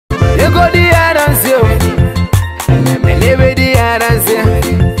go the answer. Me live the answer.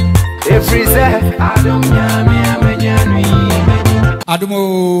 Every say Adumo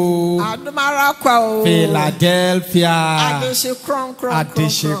Philadelphia Adeshe kron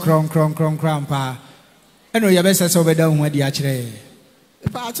pa. Eno ye be sese obeda hu adi a kire.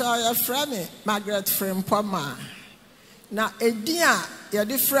 Pacho ya frame Margaret Frimpoma. Na edin a ye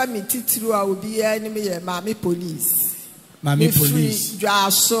de frame titiri a obi ya ni me ye Mami Police. Mami Police.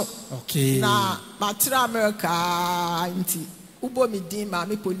 Dwaso. Okay. Na matra America nti ubo mi din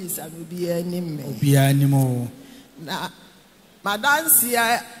Mami Police an obi ya ni me. Obi ya ni mo. Na madansi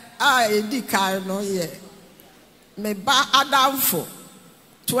a edi kan no ye me ba adamfo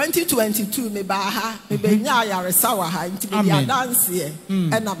 2022 me ba ha me benya yaresa wa ha nti me ya dance e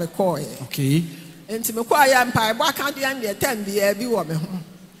na me call e. Okay. Nti me call ya mpa e bo aka de an de 10 bi bi wo me ho.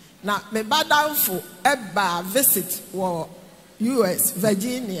 Na me ba damfo e ba visit wo US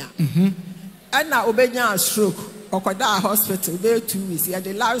Virginia. Na obenya stroke okoda hospital be 2 weeks ya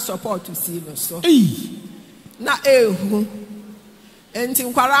the life support to see no so. Na ehu enti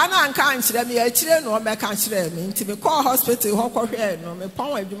nkwara na anka ankyere me akire no be ka kyere me enti me call hospital ho kwohwe no me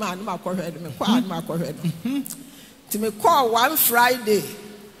pon adwuma no makwohwe no me kwa no makwohwe no enti me call one Friday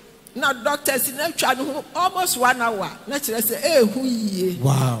na doctors na twa no almost 1 hour na kyere se ehu yie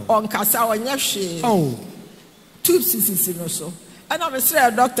wow on kasa onye hwe oh tubes sisi no so and I'm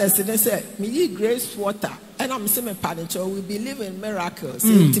say doctors they say me yi grace water and I'm say me panicho we believe in miracles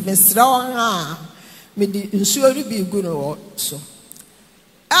enti me sra ha me di nsuo ri bi gu no so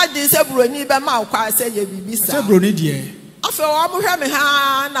adi se broni be ma kwa se ye bibisa se broni de afa wa mo hwe me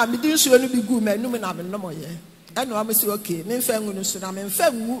ha na me di nsuo no bi gu manum na me nomo ye eno wa mo se okay me mfa ngu no so na me mfa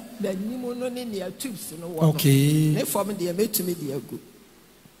ngu na nimu no ne ne tubes no wo okay ne form de metumi de agu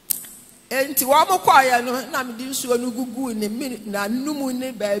enti wa mo kwa ye no na me di nsuo no gugu ne na numu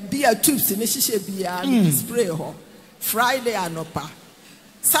ne ba bia tubes ne hihye bia ne spray ho Friday anopa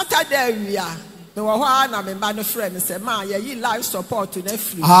Saturday wia me wo ha na me ma no friend say ma ye yi life support na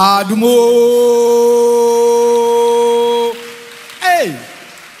free adumo hey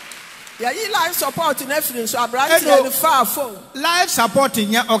ye yi life support na free so abranti no far phone life support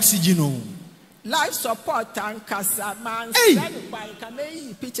nya oxygen o life support and kasa man send by ka me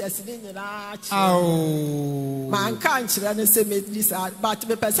yi pictures ni nyina chi man kan kire no say me this but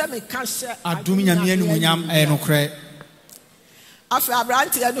me person me ka share adum nyame anuonyam no kre afi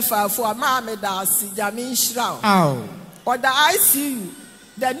abranti enu fafo ama me da si jami nshira o da ICU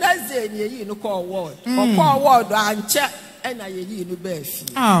the next day ye no call ward o call ward anche na ye no ba fi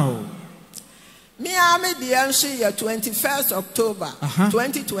me am the enshi ye 21st October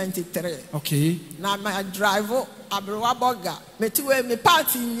 2023 okay na my driver abrowa boga metiwe me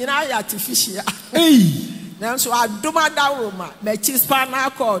party nyina ya artificial na so aduma da roma me chi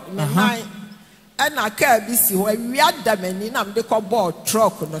spinal cord me nine and I can't be see when we had them and I'm the cobalt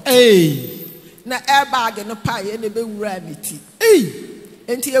truck. Na airbag and a pie and a big rabbit.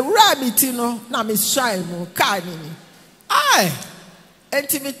 And to a rabbit, no, now Miss Shine, carney. Aye, and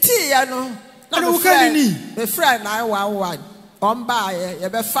to me, no, the friend I want on by a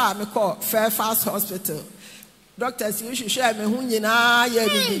be farm called Fairfax Hospital. Doctors, you should share me who you know,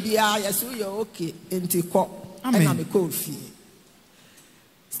 yes, we are okay, and to call, and I'm a cold fee.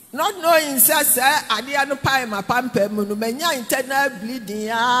 Not knowing, sir, I didn't pay my pamper, Munumania internal bleeding.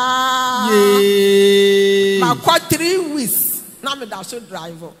 My quite 3 weeks. Now, me that's a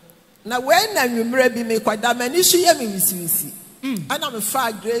driver. Now, when you maybe make quite that many, she hear me with and I'm a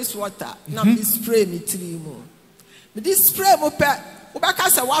fire grace water. Now, this spray me 3 more. But this spray,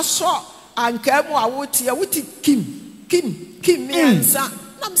 Ubakasa was short and came out here with Kim, me and son.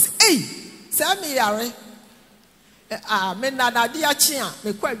 I'm saying, hey, send me, Yare. Me na dia chia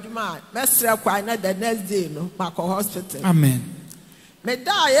me kwa adwuma me sere kwa na the next day no mako hospital amen me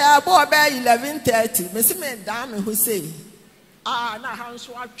da ya bo be 11:30 me se me da me ho say na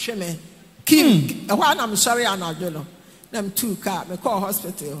hanso atwe me Kim ho na me sorry anadwo no na me tu car me call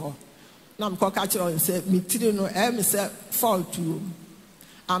hospital ho na me call catch on say me tiri no me say fall to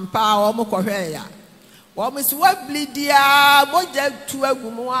ampa o mo ko hwe ya wo me so wa bleedia moja tu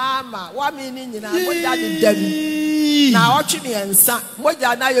agumu ama wa me ni nyina moja de dami na otwe ensa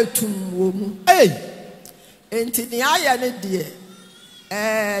moja na yetum wo mu enti ni aya ne de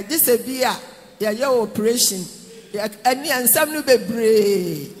this e bia ye operation ani ensam no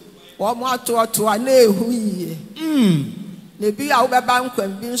bebre wo mo ato na ehu yie ne bia wo be ba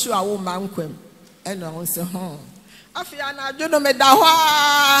nkwam bi nso a wo ma nkwam e no ho se ho afia na adwo no me da ho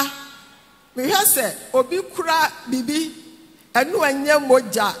me hese obi kura bibi enu anye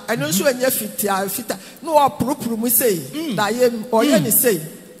moja enu so anye fita no opropro mu sei da ye oye ni sei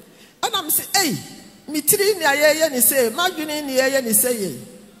And I'm saying, hey, me three ni aye ni say, madwini ni aye ni say.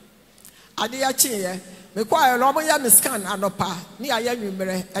 Ade a chi me kwa no mo ya me scan anopa ni aye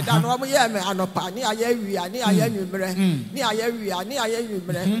nwumere e da no mo ya me anopa ni aye wia ni aye nwumere ni aye wia ni aye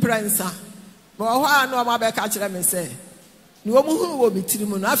nwumere prensa bo ho anu ma be ka kire me say ni wo mu hunu wo me tiri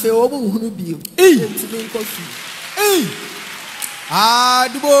mu na afa wo mu hunu bio ntimi nkofi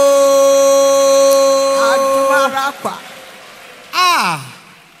adubo adumarakwa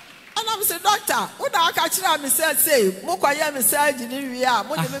and I'm saying, doctor, what I catch me say, Mukaya me say, Jinia,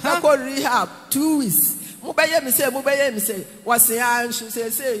 Mukako rehab 2 weeks. Mubaya me say, what's the answer?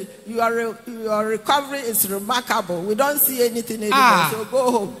 Say, your recovery is remarkable. We don't see anything anymore, so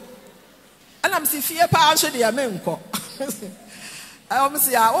go home. And I'm saying, fear pounds the Amenco. I almost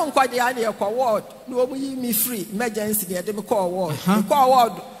say, I won't quite the idea of ward. No, me free, emergency, I didn't call ward.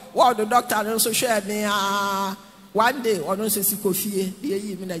 Ward, the doctor also shared me. One day, or no say Sikofie, the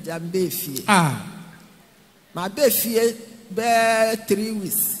evening I jam Bayfie. My Bayfie bear 3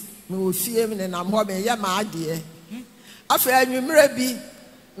 weeks. Me will fear me and I'm home, ya my dear. After I knew maybe,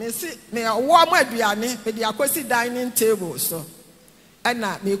 me see me a warm Adriane, with the aquatic dining table, so. And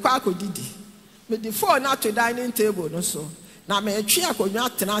now, me quaco didi. Me default not to dining table, no so. Now, me a chia could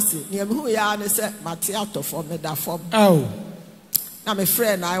not tenacity, near who ya and said, Matiato for me that form. Oh. Na my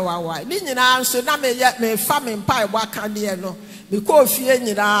friend I wa ni nyina so na me ye me fa me mpa e waka de no me ko fie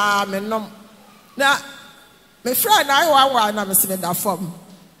nyina me nom na my friend I wa na me se me da fom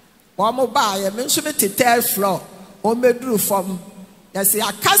wo mo ba ye me nso me tete floor o me duru fom ya se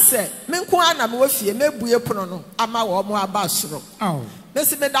akase me nko ana me wo fie me bue pono no ama wo mo aba soro me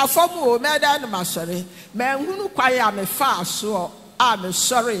se me da fom o me da na ma sore me hunu kwaye a me fa so a me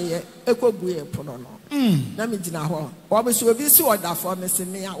sore ye ekobue pono no na me dina ho wo me so obi si oda for me se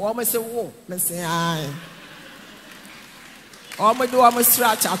me a wo me se wo me se ai o me do wo me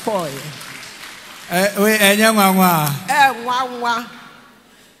scratch akoy we enya nwanwa nwanwa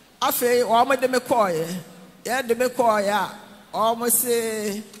afi wo me de me koy ye de me koy a o me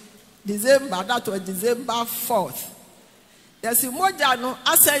se December, that was December 4th. Yes, moja no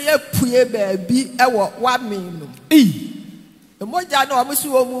aseye pue baabi e wo wa minu moja no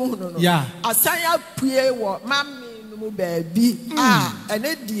amusu wo mu no asaya pue wo mami no mu baabi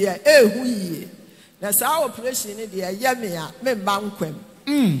ene die ehu yie na sa operation ni de ye me a me mba nkwam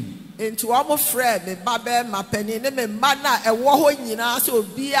enti wo mo frɛ me ba be mapani ne me mba na e wo ho nyina so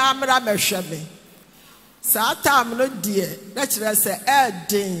obi amra mehwɛ me sa tam no die na kyerɛ sɛ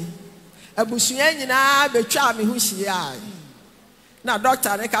den abusua nyina betwa me ho hyia na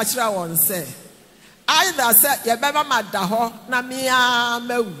doctor ne ka kyerɛ won sɛ either say ye beba madaho na me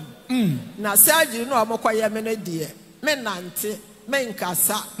mawu na surgery no omokoye me no de me nante me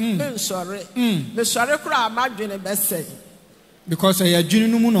nkasa me nsore me sore kura amadwene besey because ya dwene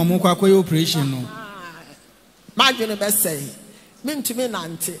no mu no omokoye operation no madwene besey me ntumi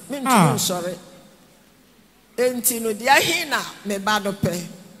nante me ntumi nsore enti no de ahina me ba do pe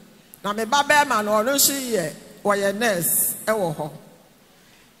na me ba be ma no no so ye wo ye nurse e wo ho.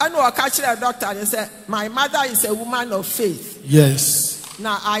 And I catch the doctor and said, my mother is a woman of faith. Yes.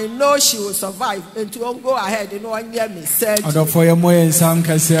 Now I know she will survive and to go ahead and one year me said. For your more and some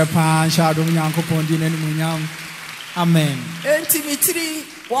can say, Amen. And Timothy,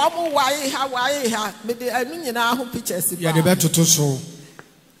 one more why me the Amina who pictures. Yeah, the better to so.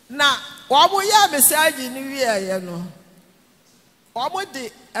 Now, one more year beside in New Year, you know. One more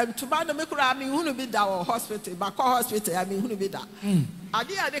day, and to man the Mikura, I mean, who be down hospital, back hospital, I mean, who be that. I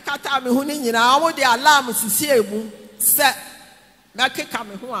did cut me who in our the alarm to see you set make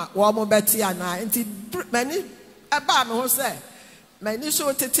coming home, warm Betty and I, and many about me who say, many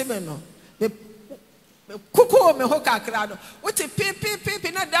so tetimeno, cuckoo me hoka crado, what a pip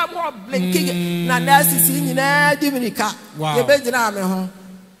in a damn one blinking, Nancy in a Dominica, your bedroom home.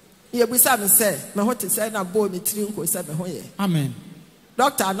 Here we say, my what is said, I bore me 3 or 7 hoye. Amen.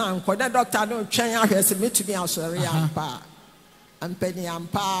 Doctor, now, doctor, no train out here, submit to me, I'm sorry, I'm pa. And penny and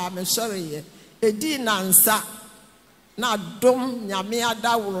pa, I'm sorry. A din answer. Now, don't yamia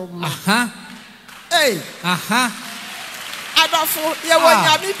da room. Hey, I don't for you when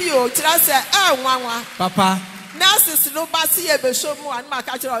Yamibio, Trasa, Mama, Papa. Nurses no basi ebe so mu an ma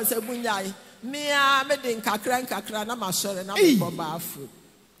ka kire on se bunyai. Me a me de nkakra na ma sore na me ko ba afu.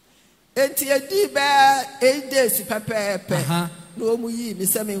 Enti edi be 8 days pepepe. No mu yi mi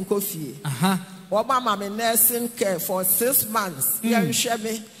se me nkofie. Wo mama me nursing care for 6 months. Ye hwe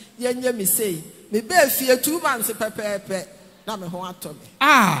me, ye nya mi sei. Me be fie 2 months pepepe na me ho ato me.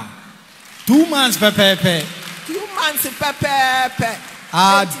 2 months pepepe. 2 months pepepe.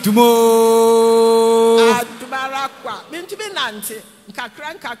 Adumo. Adumarakwa. Mintu be nante.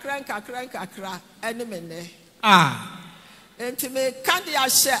 Kakra, enemy. Ah. Entime Candia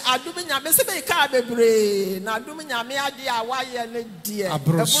share, Adumina, Missy Carbebre, Nadumina, Meadia, Wire, dear,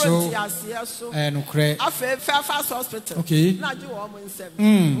 Abroso, and Cray, Fairfax Hospital. Okay. Not you almost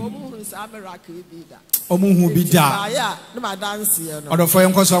 7. Woman's America be that. Omu be that. Yeah, no, my dance here. Or the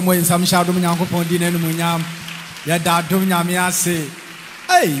phone cause somewhere in some shadow, Upon dinner, Munyam, Yada Dumia say,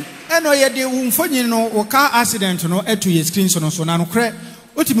 hey, and no, yet the Umphony no, or car accident no, at 2 years screens on Sonano Cray.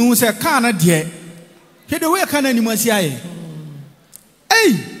 What you mean, say, can't dear. Here the way can anyone say,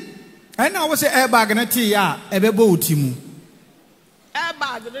 hey, I know what's an airbag and a tea, a bebo timu.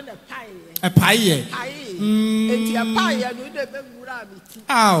 Airbag and a pie. A pie, It's a pie, and you never rabbit.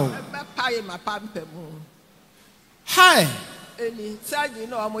 Ow, A pie, my pamper. Hi, Any surgery,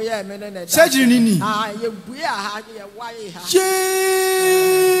 no, I'm a minute. surgery, Nini. Ah, you wear a wire.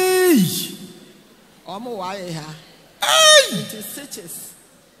 Jay, I'm a wire. hey, It is stitches.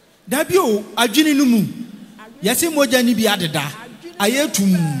 Dabio, a genie numu. Yes, more Jenny be added. I hear to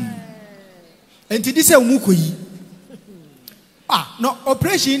and to this a mukui. Ah, no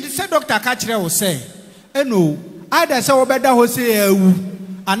operation, said Dr. Catcher will say. And no, I saw better who say,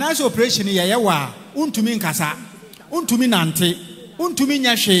 a nice operation here, unto Casa, unto me Nante, unto me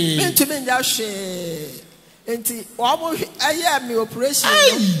Yashe, Into me, Yashe. Into almost a year me operation.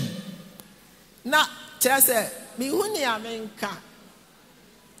 Now, Tessa, me huni amenka.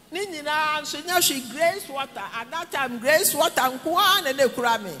 Nina, so now she grace water. At that time, grace water and Kwan and the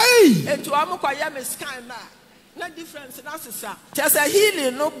Kurame. Hey, And to Amokoyam sky now. No difference in us, sir. Just a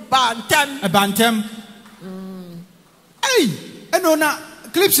healing, no bantam. a bantam. Hey, and no, now,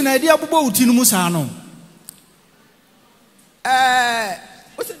 clips an idea about Tinumusano.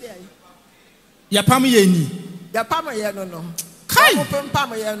 What's the name? Yapami, The Pama no. Kai, Open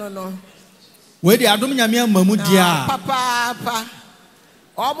Pama no. where the Adomina Mamudia. Papa.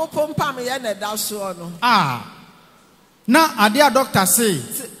 Almost Pam Yana that's no. Ah, now, a dear doctor say,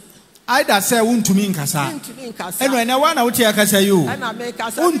 I that say, won't to mean Casa. And when I want out here, Casa, you, And I make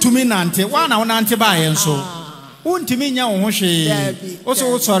us won't to mean Auntie, one on Auntie by and so. Won't to mean Yawashi.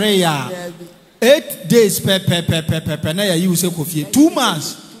 Also, sorry, 8 days per you say coffee. 2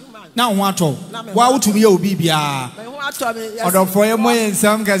 months. Now, what? Wow, to me, Obibia. Or for a way in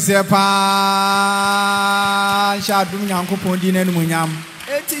some Casepa shall do Uncle Pondin and Munyam.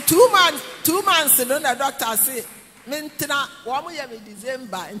 2 months, and then the doctor say, Mintina, 1 year in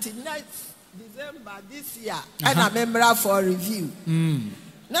December, until next December this year, and a member for review.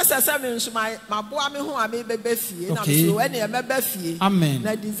 Necessarily, my boy, who I may be Beffy, and I'm so any a Beffy. Amen.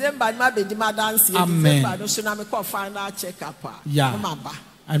 Now, December, maybe the madam, Amen. no tsunami call final check up. Yeah,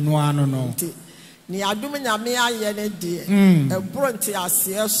 and no. Ni adumina me ayene de ebronti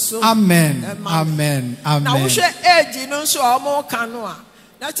ase so Amen. Amen. na wo Amen. hwe age no so omo kan no a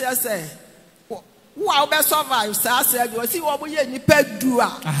na kire se wo be survive sa se age wo si wo ye nipa du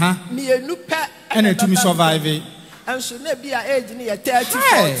a me enu pe And to me survive. enso na bia age ni ye 30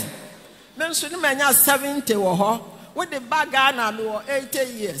 40 me nso ni manya 70 wo ho wo de baga na me wo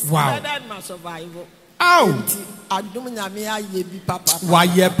 80 years. Wow. That ma survive. Ow! Adum nyame aye bi papa. Why,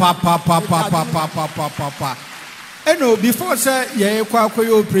 papa. And no, before say, ye kwa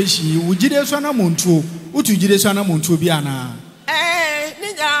operation, would you just want a montu? Would you just want a montu biana?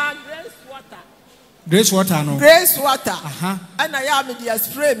 Ninja Grace water, no. Grace water. And I am the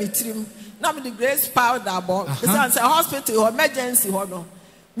spray me trim. Now the grace powder bomb. It's a hospital or emergency no.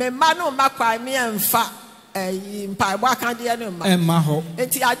 Me manu makwa me emfa in Paiwa Candian and Maho. And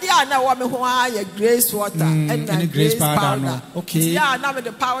the idea now what me who grace water and grace powder. Okay. Yeah, now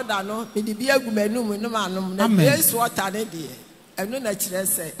the powder no. Me the beer gumenu no man. Grace water ne dear. And no natural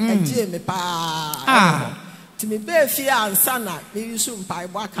say. And Jimmy pa. To me be fear and sana. Me use some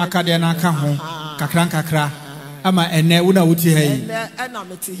Paiwa Acadiana come kakra. Ama ene una wuti hai. And I'm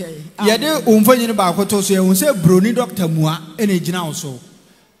at here. Yade umfanyi ba koto so ye say broni doctor mua ene gina also.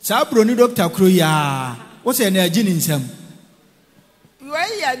 Sa broni doctor kro ya. What's your energy in some?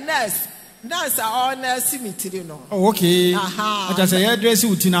 Where your nurse? Nurse are on a cemetery, no. Oh, okay. I just say, address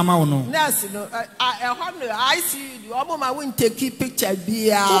you to Nama, no. Nurse, no. I see you. I won't take you picture.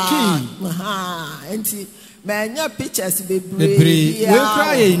 Be okay. And see, man, your pictures be brave. We'll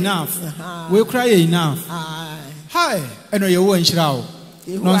cry enough. We'll cry enough. Hi, I know you won't shroud.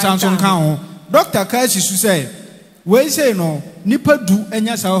 Nonsense on count. Dr. Kasi say, we say no, Nipper do and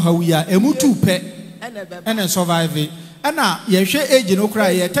yes, how we are, a mutu pet. And a survive it. And now, ye share age no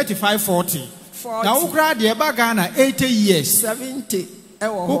cry 35-40. Now, cry the bagana 80 years. 70. Who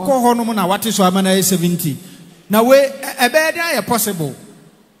call Honumana what is Wamana 70. Now, we a bad eye possible.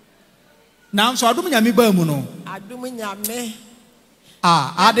 Now, so I do me Bermuno. I do me.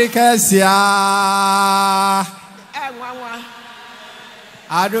 Adekasia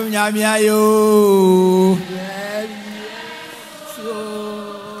Adum Nyamiayo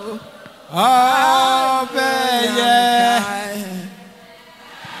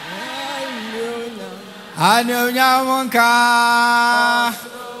Anu Nyamunka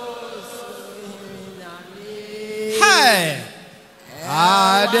Hey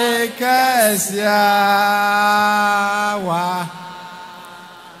Adekasia wa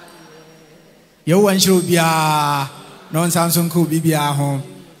Yo wan shobia non Samsung ko bibia ho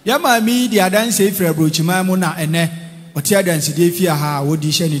ya mami di adanse frɛ brochima mu na ene ɔte adanse de fia ha wodi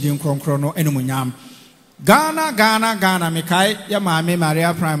hye ne din kronkron no ene munyam Ghana mekai ya mami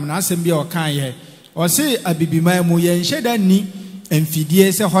Maria Prime na asɛm bia ɔkan ye ɔse abibima mu ye nhye da ni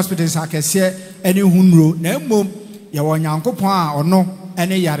mfidie se hospitals akɛse ene hunro na mmom ya wonyankopɔn a ɔno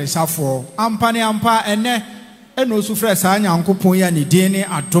ene yaresafo ampa ne ampa ene eno sufrɛ saa nyankopɔn ya ne din ne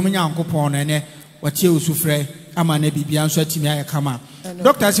adom nyankopɔn no ene wɔte osufrɛ ama na bibia nso atimi ayekama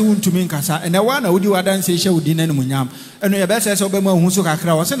doctor se wuntumi nkasa ene wa na wodi wadanse hye wodi na munyam eno ye bese se obema hu so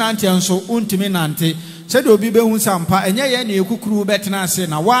kakra wo se na ante nso wuntumi nante se de obi be hu sampa enye ye na ekukuru betena ase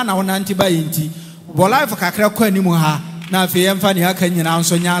na wa na wonante ba yenti bo life kakra kwa animu ha na afi ye mfa ne aka nyina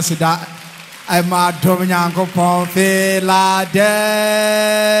nso nya aseda ama dom nyankopɔn Philadelphia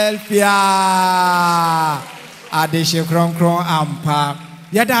adehye kronkron ampa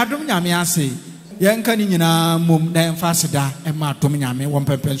ye da dom nyame ase Yanka ni nyina mum na emfasida e ma tom nyame won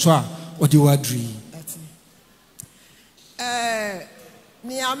pepenso a odi wadri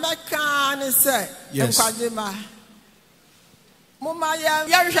mi ameka ni se enkwajema muma ya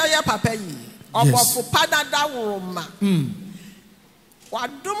hwe ya papa yi obofo padada woroma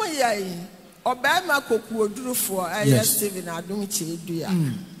wadom ye obema koku odurufo stephenadomkyeiduah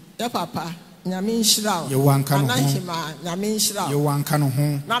ya papa nyame nhyira ye wanka no nyame nhyira ye wanka no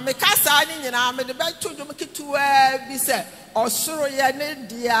ho na me kasa ni nyina me de beto dum ketuwa bi se osoro ye ne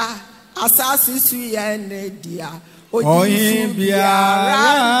dia asase su ye ne dia oyin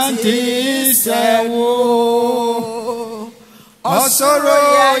biara nti sewo osoro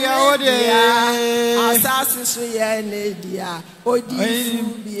ye ode asase su ye ne dia odifu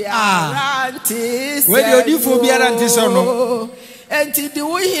biara nti sewo we di odifu biara nti se no enti di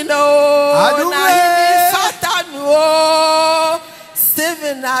wuhino na hini satanu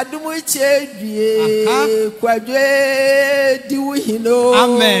stephenadomkyeiduah kwadwe di wuhino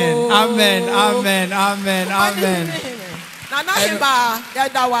amen na na heba ya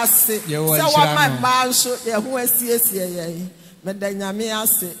da wase se wa ma nso ye ho asiesie ye me da nyame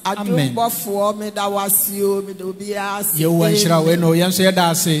ase adumbofo me da wase o me do bia ase ye wo nhyira we no ye nso ye da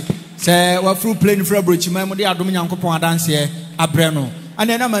ase se wa fru plane fra brochima mu de adom nyankopɔn adanse abrɛ no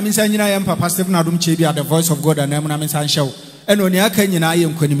ane na mami nsa nyina ye papa stephenadomkyeiduah the voice of God and na me nsa nhyew eno ni aka nyina ye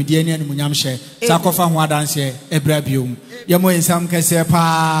nkwanimdie ne animunyam hye sa kofa ho adanse ebra biom ye mo ensam kese pa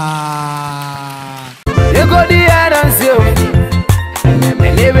Egodi adanse o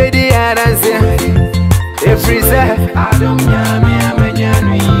elebedi adanse efrize adom nyame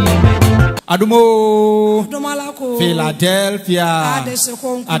amanyanu adumo Philadelphia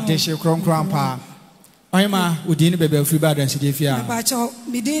adehye kronkron pa Oyema udini bebe free bad and Sidifia. Pacho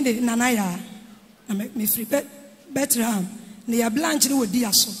midinde nanaya me free Bethlehem ne blanche no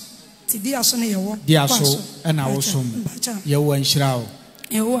diaso ti diaso ne yewo diaso na wosum yewo anhirao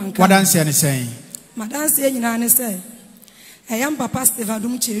yewo anka wadanse ne sen madanse nyina ne se eyam papa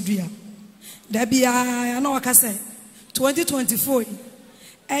stephenadomkyeiduah da bia na wakase 2024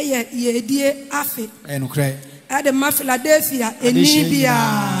 eye yedie afe enukre ade ma Philadelphia eni bia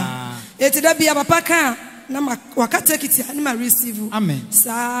eti da bia papa kan na wakate kiti ani ma receive amen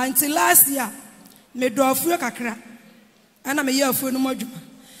sa until last year me do afuo kakra ana me ye afuo no madwuma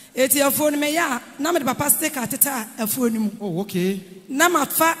eti afuo no me ya na me de papa stick ateta afuo no mu oh okay na ma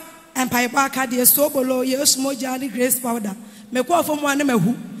fa empire ba ka de sobolo ye smoja ni grace powder me ko afo mu ana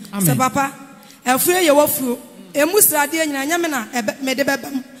mahu se papa afuo ye wafuo emu srade nyina nyame na me de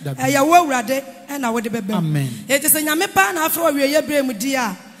bebam ya wo awurade na wo de bebam amen eti se nyame pa na afro wie ye brem di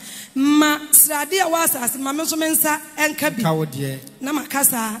a ma srade a wasase ma me so mensa enka bi na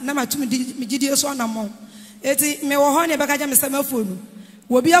makasa na matumi di migidie so na mo eti me wo ho ne beka ja me samafuo nu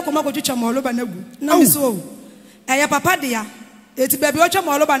wo bi akoma ko twetwa mo loba na gu na me so eya papa dia eti baby o twa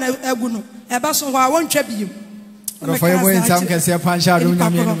mo loba na agu no e ba so ho a wontwa biem no for you in some kese pansha do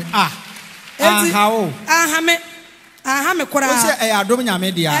nyame aha me kora o se eya adom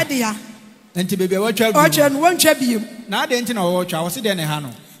nyame dia dia enti baby o twa o twa no wontwa biem na ade enti na o twa o se de ne ha no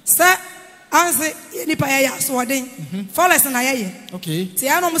sa anse nipa ya so odin forest na ye okay ti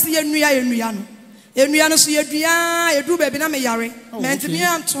ya no mo se ye nua no Enua no so yedua edu ba bi na me yare. Mentimi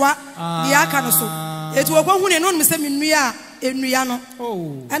antoa de aka no so. Etu okohu ne no se menua enua no.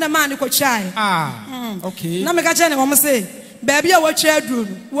 Oh. Ana ma ne ko chai. Okay. Na me ka che ne wo say ba bia wo twa aduru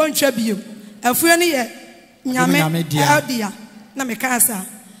no wo ntwa biom. Afuo ne ye nyame dia. Na me ka asa.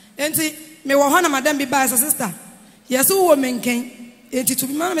 Enti me wo ho na madam bi ba sister. Yesu wo menken. Enti to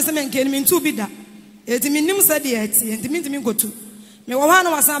bi ma me se menken me ntu bi da. Enti minim se de eti enti mintimi nkotu. Me wo ho na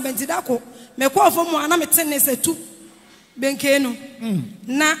wasan benti da ko. Me ko fo mu ana me tenne se tu benke no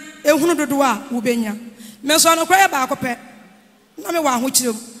na ehunu dodo a wo benya me so no kwaya ba akopɛ na me wa ho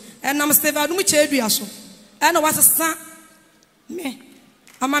kyerem enam stephenadomkyeiduah so ɛna wasesa me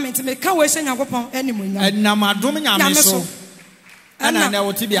ama me nti me ka wo ehye Nyankopɔn animunya enam adom nyame so ana na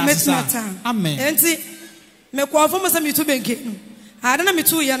wo ti bi asesa amen enti me ko fo mu se me tu benke no ade na me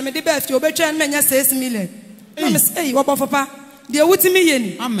tu ya no me de ba afie obetwa no menya 6 million na me say wo bofo pa de wutimi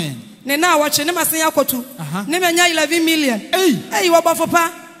yeni amen ne na wache ne masen akotu ne menya 11 million eh wo bofo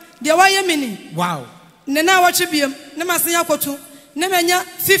pa de waye mini wow ne na wache biem ne masen akotu ne menya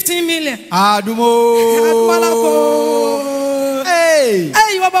 15 million adumo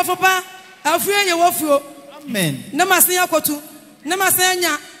wo bofo pa afuye ye wofuo amen ne masen akotu ne masen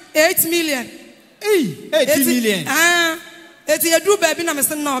nya 8 million 8 million eti edu ba bi na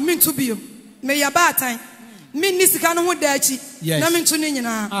mesen no me ntu biem me ya ba atan min ni sika no ho daachi na min tu ni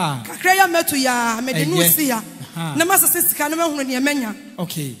nyina kakra ya metu ya me de no si ya na masese sika no mahunu ne menya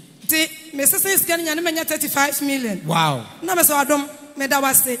okay ti me sese sika no nya ne menya 35 million wow na me so adom me da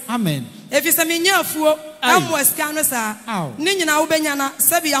wase amen efi se me nya afuo amo sika no sa ni nyina wo benya na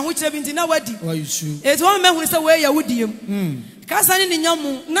sabi ya ho kire bi nti na wadi eto wo mahunu se we ya wodiem kasa ni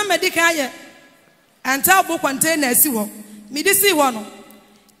nyamu na me de kan ye anta bo container asi ho me de si ho no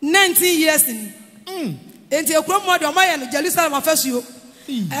 19 years ni enti ekuro mo de o maye no Jerusalem afasuo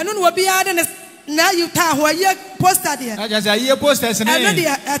eno no obi ade na you ta ho aye poster de aja aye posters ne eno de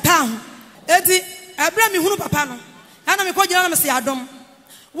ta ho enti abra mi hunu papa no ana me ko gina na me se adom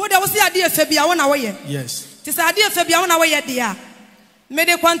wo de wo se ade efa bia wo na wo ye yes ti sa ade efa bia wo na wo ye de a me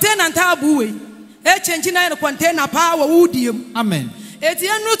de container nta abu we e chenji na container pa wo wudiem amen enti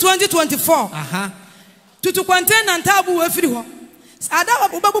enu 2024 tutu container nta abu we firi ho ada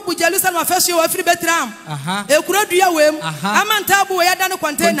obabu Jerusalem afasuo wa firi Betram ekura dua wem amanta abu we yada no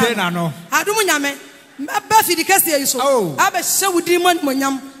container no adum nyame ba fidi kase yi so aba hye wudi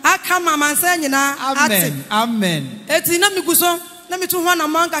monyam aka mamansa nyina amen amen eti na miguso na mitu ho na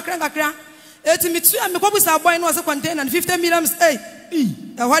man kakra eti mitu me kobusa boy no se container 50 million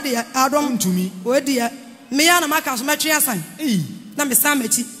what the adom ntumi we dia me ya na maka so matwe asan na me sa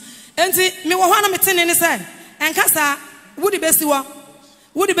machi enti me wo ho na metene ne se enkasa Would the best one?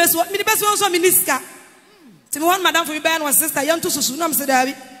 Me the best one so minister. Timi one madam for me ban was sister young to susu na mse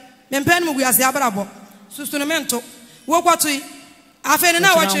dabi. Me pen mu guase abrabo. Susu no mento. Wo kwato yi. Afa ne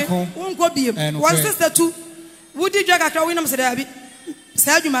na wache. Won ko biem. One sister too. Would the drag akra we na mse dabi.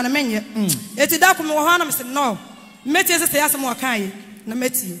 Sa adwuma na menye. Eti da ko me wo ha na mse no. Meti sister yasem wa kan yi. Na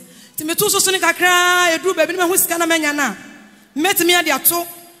meti. Timi to susu ni kakra eduru ba bi me hu sika na menya na. Meti me ade ato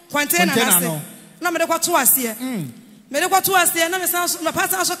container na se. Na me de kwato ase. Me de kwato ase na me san na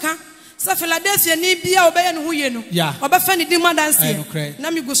pasa so kan sa Philadelphia ni bia obeye no huye no obefa ni dima dance na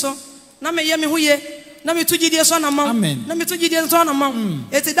me guso na me ye me huye na me tugidie so na mam na me tugidie so na mam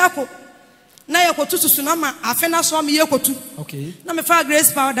eti dako na ye kotu susu na ma afe na so me ye kotu okay na me fa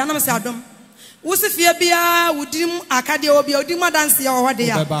grace powder na me se adom wo se fie bia wodim akade obi odim dance ya wo de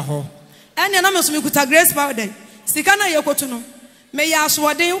ya obeba ho ene na me so me kuta grace powder sika na ye kotu no me ya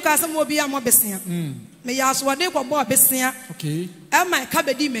so de wo ka se mo bia mo besia me ya so de ko bo abesia okay e my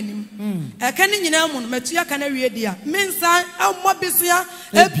kabedi manim e ka ni nyina mu no matua ka na wie dia mensa mo besia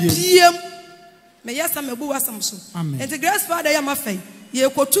e piem me ya sa mebu wasam so enti grace father ya mafai ye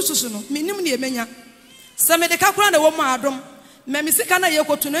kotu susu no minim ne emenya sa me de ka kura na wo mu adom me misika na ye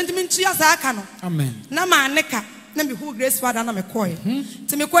kotu no enti mentua sa aka no amen na ma neka na me hu grace father na me koye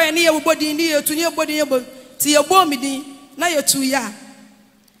ti me koye ne ye wobodi ni ye tu ni ye bodi ye bo ti ye bo mi din na ye tu ya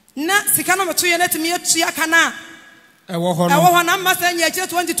na sika no meto ye na timi etua kana ewo ho na masa nya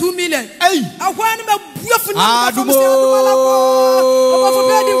 22 million ahwa ne mabuafu na adumo obo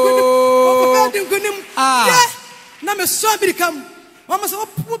bedi ngunim na me so abirikam o mo so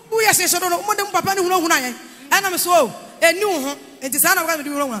bu ya se so do mo de papa ne hunu ayen ana me so eni ho enti sa na me de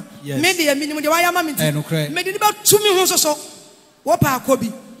hunu me de minim de wa ya ma me me de ba tumi ho so wo pa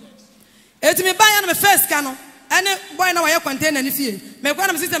akobi enti me ba ya na me first ka no ene boy na wa ya container ni fie me kwa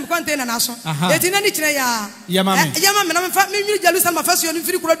na me system container na so eti na ni kire ya ma me na me fa me nwi Jerusalem afasuo ni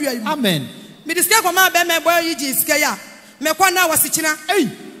firi kura dua yi amen me disika kwa ma be me boy yi ji sika ya me kwa na wasi kina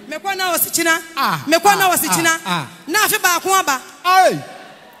Mekwana wasichina. Mekwana wasichina. Na afi ba ko aba.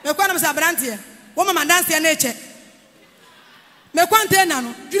 Mekwana msa brantie. Wo mama dance ya neche. Mekwante na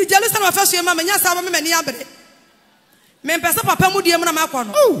no. Juri Jerusalem afaso ye mama nya sa mama mani abre. Me mpesa papa mu die mu na makọ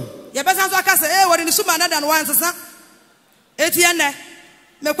no. Ye besa so aka se wori ni suba na dan wan sesa. Eti ene.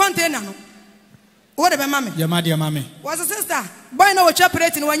 Mekwante na no. Wo de be mama. Ye ma de mama. Was a sister. Boy na wo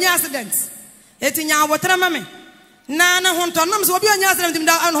chaperate ni wanya accident. Eti nya wotra mama. Na honto nam so obi anya accident mi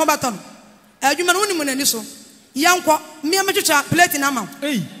da an ho baton. Adwuma no ni mu na ni so. Yankọ me metwetwa plate na ma.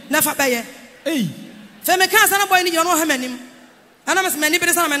 Na fa beye. Fe me kan sana boy ni yo no ha manim. Ana mes mani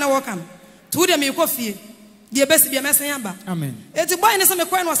bere sana me na wo kam. Tu de me ko fie. De besi bia mesen aba. Amen. Eti boy ni se me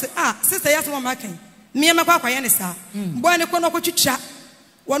ko no se sister yas mo ma kan. Me me kwa kwaye ni sa. Boy ni ko no ko twitwa.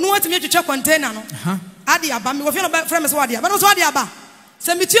 Wono watimi twitwa container no. Ade aba me wo fie no frame so ade aba. No so ade aba.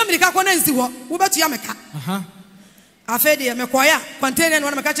 Se me tue mirika ko na nsi ho. Wo betu ya meka. Afede me koya container no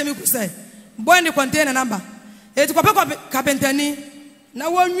na meka che me ku say. Boy ni container number. Eti ko pe kapentani. Na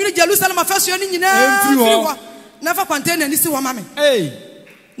wo nwiri Jerusalem afasuo ni nyina. Firi ho. Na fa container ni si wo mame.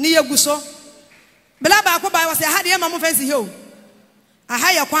 Ni yeguso. Bela ba ko ba wo se ha de ma mo fancy he o.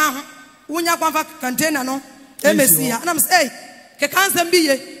 Aha ye kwan ho. Wonya kwan fa container no. Emesia. Na me say ke kansem bi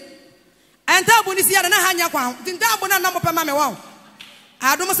ye. Enta abu ni si ya na hanya kwan. Tinta abu na na mo pe mame wo.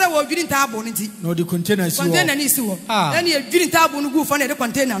 Adom say wo dwiri nta abu ni ti. No the container si wo. Container ni si wo. Na ye dwiri nta abu no gu fo na de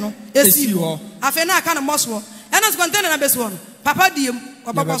container no. Esi wo. Afa na aka na moso. Ena container na beso no. Papa diem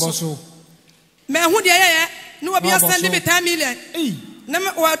obaboso. Me hu de ye no obi asend me 10 million. Na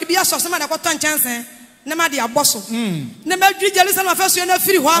me o de bia so se ma na kwato nchansen. Na ma de aboso. Na ma dwiri Jerusalem afasuo na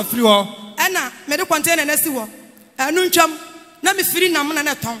firi ho. Ena me de container na si wo. Anu ntwam na me firi nam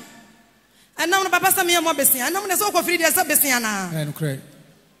na ton. Ena no papa sa me mo besia. Ena no so ko firi de sa besia na. No kre.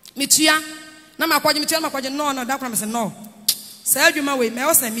 Mitua na makwaje mitua makwaje no da kwa me se no. Sa adwuma we me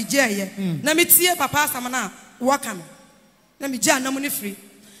wo sa me giaye. Na metie papa asam na wo ka me. Na me gia na mo ne firi.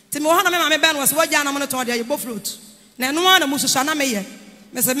 Ti me wo ha na me ma me ben wo se wo gia na mo ne ton de ye bo fruit. Na eno na mo susa na me ye.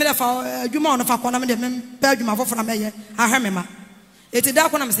 Me se me da fa adwuma no fa kwa na me de me ba adwuma fofo na me ye. Ahwe me ma. Eti da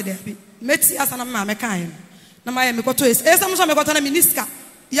kwa na me se de bi. Meti asa na me ma me kan. Na ma ye me koto esam so me koto na miniska.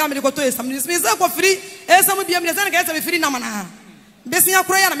 Ya me koto esam ni me se ko firi esam bia me se na ka esam firi na ma na. Besia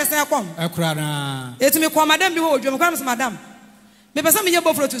kura ya na mesia kom. Akura na. Eti me ko madam bi ho odwo me kwa me madam. Me pesa me ye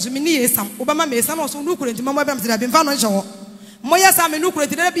bo fruit so me ni esam. Obama me esam so nu kura nti mama bam se da bi mfa no nche ho. Moya sa me nu kura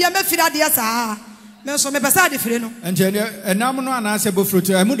nti da bia me firi ade asa. Me so me pesa ade firi no. Enti enam no ana se bo fruit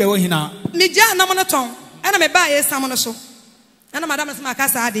e mu de wo hina. Me ja nam no ton. Ana me ba esam no so. Ana madam se ma ka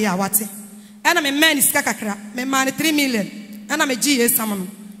sa ade ya wate. Ana me man sika kakra. Me man 3 million. Ana me ji esam no.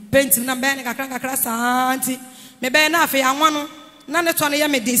 Penti na be ne kakra sa anti. Me be na afi anwa no. Na ne to na ye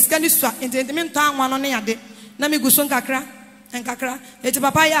me de sika ni sua enti me ntan anwa no ne ade. Na me guso nkakra. Eti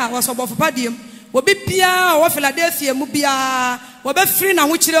papa ya wo so bofo padiem. Obi bia wo Philadelphia mu bia wo be free na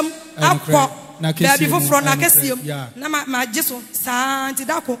ho kirem akọ na before na kesiem na ma giso santi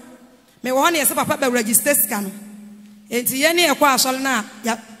dako me wo na ye se papa be register sika no enti ye ne ye kwa asole na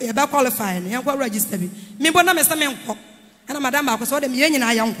ye be qualify ne ye kwa register bi me bo na me se me nkọ na madam ba ko so de me ye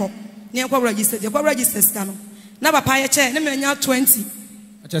nyina ya nkọ ne ye kwa register sika no na papa ye che ne me nya 20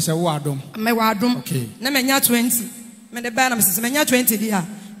 acha se wo adom me wo adom okay na me nya 20 me de ba na me se me nya 20 dia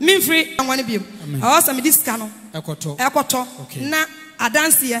me free anwane bi awasa me diska no ekoto na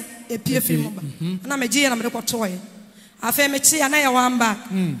adanse ye epie fi mo ba na me giye na me koto ye afa me chi na ye wamba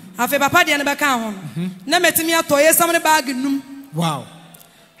afa papa de ne be kan ho na metimi ato ye sam ne bag num wow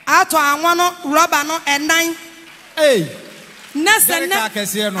ato anwa no rubber no enan na se na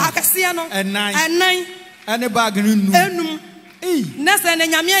akase no enan ene bag num enum na se na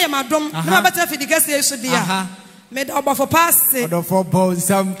nyame ye madom na beta fi dikase so dia me da obo for pass odo for bo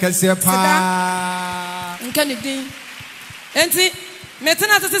sam kase pa nkani din enti me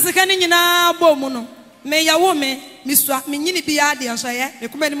tena tese kan nyina bo mu no me yawo me misua me nyini bia de so ye me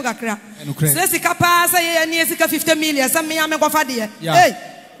kuma nim kakra se sika pa sa ye ne sika 50 million sa me ya me kofa de hey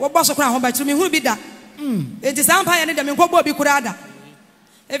wo bo so kra ho ba chiru me hu bi da enti sampa ye ne de me ko bo bi kura da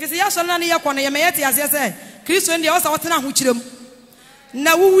efisi ya so na ne ye ko ne ye me ye ti ase se Kristo ndi wo sa wotena ho chirem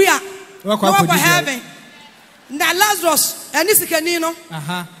na wuwi a wo kwa heaven na Lazarus eni sikani no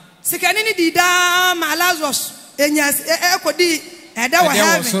sikani ni dida ma Lazarus enya ekodi eda wa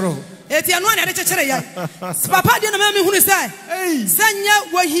heaven eti anu na de chechere ya papa de na me hunu sai sanya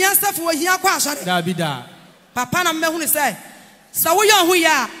wo hia safo wo hia kwa asore da bi da papa na me hunu sai sa wo yo hu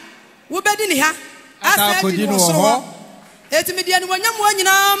ya wo bedi ni ha asa di no so Etimidian when you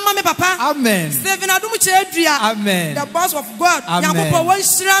mammy papa. Amen. Stephenadomkyeiduah. Amen. The boss of God. Amen.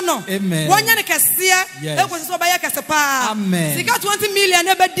 Amen. One year Cassia. It was so by a Casapa. Amen. They got 20 million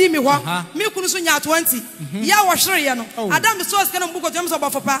never did me one. Me couldn't 20. Ya was sure you know. Adam the source can book of James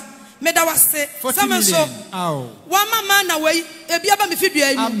about papa. Meda was say, some so. One man away, a biaba me feed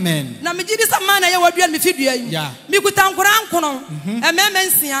you. Amen. Now me did some man I would be me feed you. Yeah. Me could tank around a man,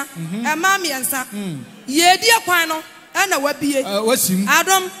 a mammy and son. Ye dear Quino, and a webby. What's him?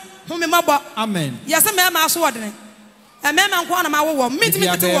 Adam, whom mabba. Amen. Yes, a man, my sword. A man, Quana, my woman, meet me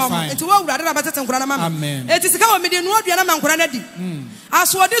to woman, and to all rather about it and grandma. Amen. It is a common median word, and I'm granady. I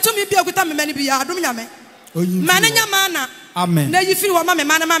swore to me be a good time, many be a dominame. Mananya mana. Amen. Now you feel what mammy,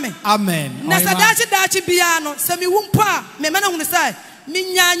 mammy. Amen. Nasadachi piano, semi wumpa, me man on the side.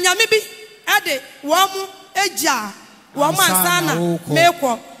 Minya maybe ade, wamu, eja, waman sana,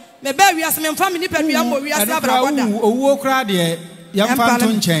 meko, me bury us and family, we are Sabra. Oh, cried ye, young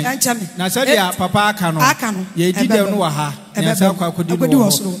Phantom chain. Nasadia, Papa Cano, ye did know her, and I said, I could do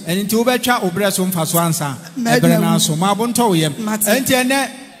also. And into Becha or Bresson for Swansa, Mabranaso, Marbon Toyem,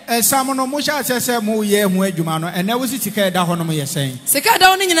 and Salmon or Musha says, Mo ye, Muejumano, and there was it to care that one you're saying. Seka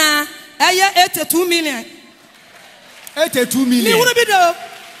down in a 82 million. 82 million. Me wouldn't be there.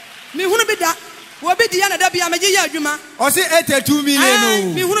 Me wouldn't be that. What be the other be a major Juma? Or say 82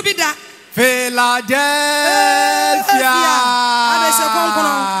 million. Me wouldn't be that. Philadelphia.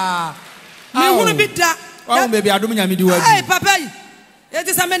 Me wouldn't be that. Oh, maybe I don't mean do it. Hey, Papa. It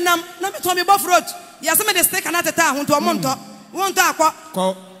is a man, not to me buff road. Yes, some of the steak and at a town to a month. Won't talk.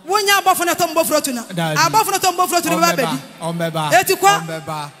 One year buff on a tomb buff road. I buff on a tomb buff road to the baby. On Beba.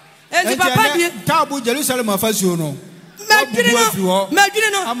 Etikwa. And Papa, Tabu Jerusalem of us, you know. Medino,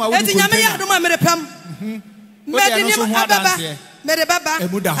 Etinamea, do my medipam. Medina, Medibaba,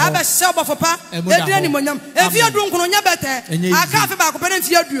 have a sub of a pa, Edenimonum. If you don't go on your better, I can't back up and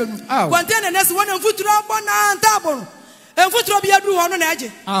see your dream. Contain and that's one of foot and table. And foot will be a drew on an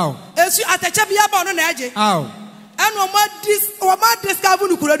edge. Oh, as you at a chabiaba on an edge. Oh. And what discover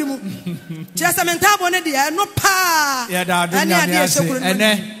you could do. Just a mental on it, no pa.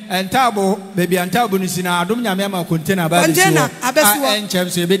 And Tabo, baby, and Tabunissina, Dumia container by and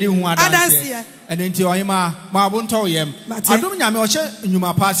Champs, a baby who are dancing. And into Oima, Marbon Toyem. I don't know,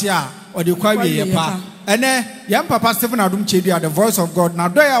 Numa Passia, or the Kyei pa. And then, young Papa Stephenadomkyeiduah, the voice of God. Now,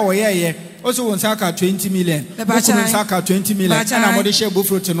 do I also on Saka 20 million. Saka 20 million. And I'm going to share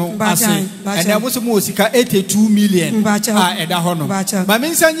Buffalo to know. And there was a Musika 82 million. At the Hono. But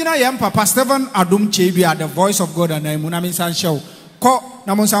means, young Papa Stephenadomkyeiduah, the voice of God, and I'm Munamin San show. Ko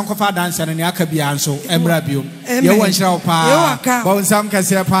Namonsan Kofa dance and Yakabianso, Embrabio. You want show pa. Bonsam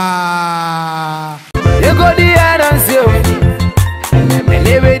Casepa. You go the answer. And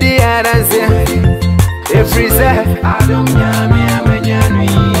never the answer. Every say,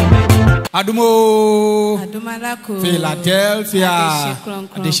 Adumo Philadelphia.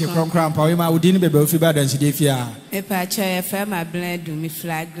 Adishikron Crown Poema, we didn't be both bad and Sidifia. A patch of my blend to me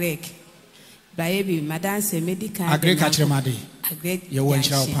flag Greek. Baby, Madame say medical. A great catcher, Maddy. A great you won't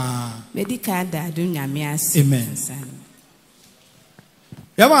show pa. Medical that do Yamias. Amen.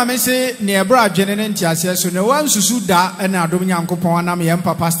 Yama may say near Brad Jenentia, so no one suda and Adumian Coponam Yam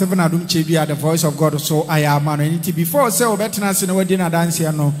Papa Stephenadomkyeiduah, the voice of God, so I am manity before so veterans in a dinner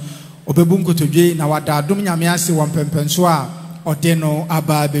danciano, Obebunko to J, now what Dumia Miasi one pempensua, or Deno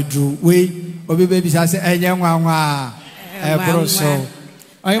Abba Bedru, we, Obi babies as a young one, so.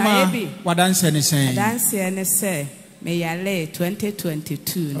 I'm what dance any saying? Dance and say, may I lay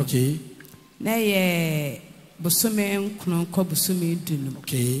 2022. Okay. Nay, Busume Knonko Busumi Dunum.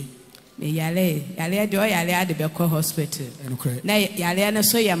 Okay. May Yale do Yale the Beko Hospital. Nay, Yaleana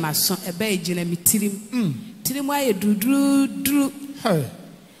so ya my son, a bay Jenny Tilim. Tilim, why you drew.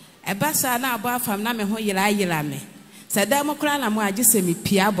 A bassa now above from Name Ho Yelame. Sadamo Cranam, I just say me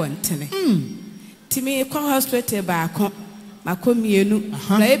Piabon Tene. Timmy call hospital by Macomienu,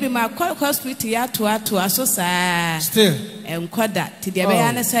 maybe my call hospital ya to Asosa. Still, and call that to the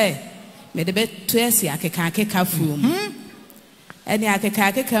Abayana say, made a bit to see I can't kick a fool. And I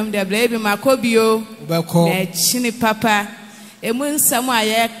can't come there, baby, my cobio, Chini Papa, and when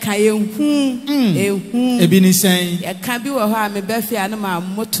somewhere Kyei-Duah, a bini saying, I can't be a harm, a Buffy animal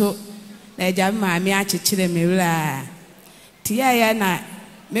motto, a jam my miachi chile mira. Tiana,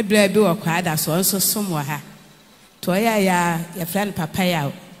 maybe do a quad as also somewhere. Toya, your friend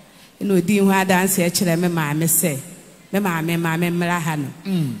Papa, you know, dear, why dance here, chile, mamma say, mamma, Marahano.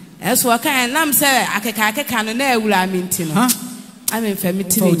 As what kind of say, I can't know, I mean, I'm in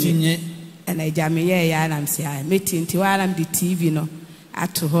family, and I jam me, and I'm saying, meeting to while I'm the TV, no,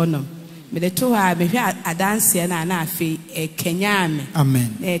 at to honor. me de to ha me hwa adanse na afi kenyame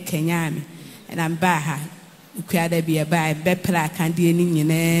amen kenyame and I'm ba ha kwada bi e ba be pra kan de ni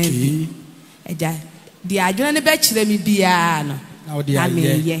nyina eja di adwene ne be kire mi bia no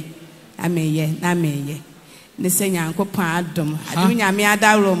na meye ne se Nyankopon adom nyame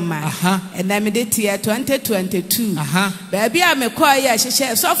adawro ma and na me de tie 2022 ba bia me ko ya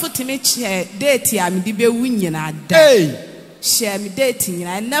hyehyɛ sofo timi che date ya me di be wu nyina da share me date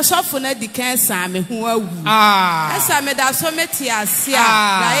nyina na sofo na di kan sa me ho awu esa me da so meti ase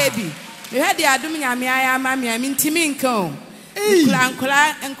a ebi me hwede adom nyame aya ma me ntimi nkan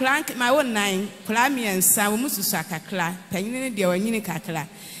nkran my own nine kla me ensa wo mususu akakla panyine de wanyine kakla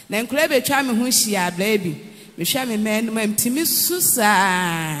na nkla betwa me ho hia bla ebi me hwa me men ma ntimi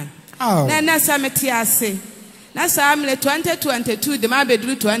susa na sa meti ase na sa amle 2022 de ma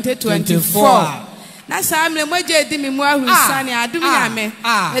beduru 2024 na sa amle moje di me mu ahusane adom nyame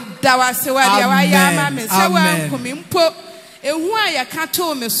da wase wa dia wa ya ma me se wa nkomi mpo ehu a ya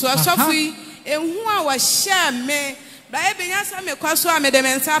kato me so sofi ehu a wa hia me ba ebenya sa me kwaso a me de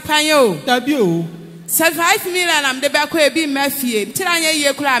mensa panyo dabi o 5 million am de ba ko ebi mafie tiranye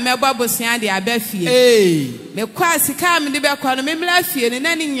ye kura me bobosia de abafie me kwa sika am de ba ko no me mlafie ne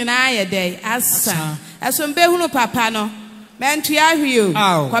nani nyina aye de asa aso mbe hunu papa no mentu ya hwie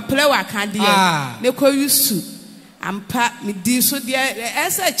o kwa ple wa kade ne ko yusu ampa me di so de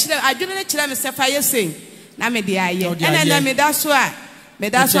esa kire adwene ne kire me sefa yesen na me de aye ena na me da so a me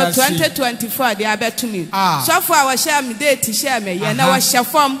da so 2024 de abetumi so for our share me date share me ye na wa share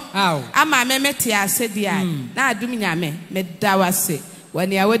form ama me mete ase de a na adum nyame me da wase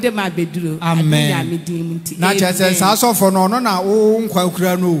wani awode ma beduro adum nyame dim nti na chese sa so for no na wo nkwa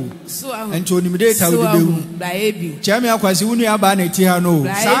kura no enti oni me date awode bewu ba ebi chame akwasi wunu aba na ti ha no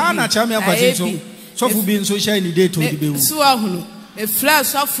sa na chame akwasi so fu bi nso share ni date odi bewu so ahunu me fla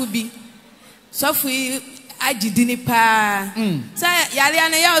so fu bi so fu ajidini pa sa yale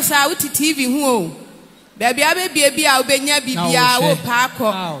ana ya sa uti TV hu o baby abebie bia obenya bibia wo pa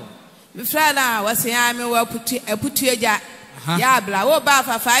akọ me fra na wasenya me wa putu eja ya bla wo ba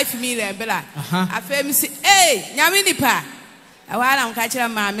fa 5 million bla afem si nyame nipa awara nka kira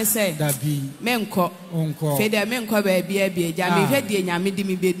ma me se dabi me nko fe de me nko ba bia eja me hwede nyame di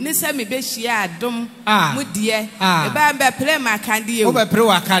me be ne se me be hia adom mu die e ba be pre ma kande wo be pre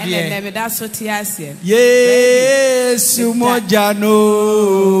wa kade e me da so ti ase Yesu moja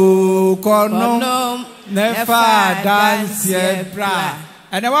no kono nefa dance bra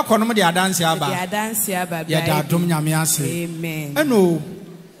ene wa kono de dance aba ya da adom nyame ase amen eno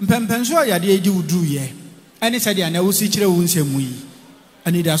mpempenso ya de egi wudu ye ene se de na wo si kire wo nsemu yi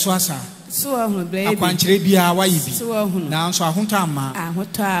ani da so asa so ahun ble bi akwankyere bia wa yi bi so ahun na nso ahunta ama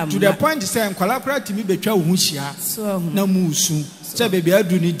to the point say nkwala practice mi betwa wo hu hia na musu se bebia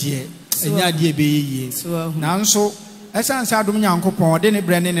adu ni de enya de be yie na nso esanse adom Nyankopon de ne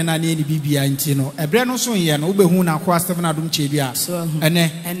bre ne na ne bibia nti no ebre no so ye no wo behu na kwa stephenadom kyeiduah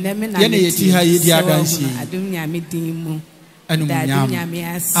ene ye ne yeti ha ye di adansi adom nyame din mu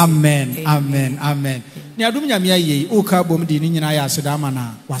amen amen amen ni adom nyame aye o ka bom di ni nyina ya aseda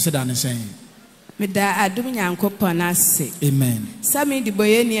mana waseda ne sen me da adom Nyankopon ase amen sami di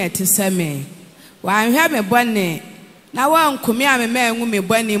boye ni etesame wa hwa me bone na wa nkumi a me enwu me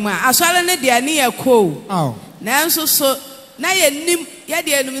bone mu a asore ne de ani yakọ na nso so na ye nim ye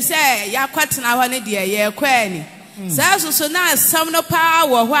de enum se yakwatena ho ne de ye kwani sa so na asam no pa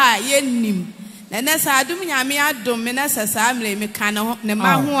wo ho a ye nim na ne sa adom nyame adom me na sa amle me ka ne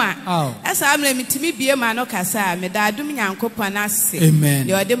ma ho a esa amle me timi bie ma no kasa me da adom Nyankopon ase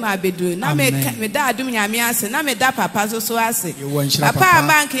de ode ma bedu na me da adom nyame ase na me da papa so ase papa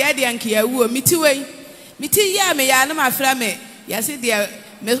bank ye de anke ya wuo miti ya me ya na ma fra me ya se de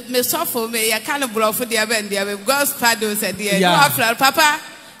me suffer me ya kind of bro for the event there God's father said there no after papa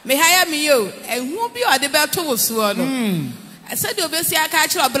me hire me yo ehun bi ode be to wo so no I said you be see aka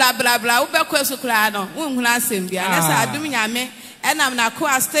kira bla bla bla wo be kwaso kra no wonhunu asem bia na sa adom nyame enam na ko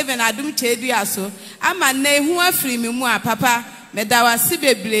Stephen adom kyeiduah so ama na ehun afiri me mu a papa me da wase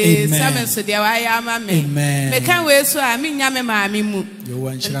beble samen so de wa ya ama me me kan we so a me nyame ma me mu yo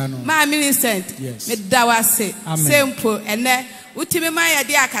wanchira no ma minister me da wase sempo ene utimi ma ya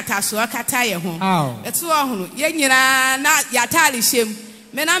de akata so akata ye ho eto ohunu ye nyina na ya tale shem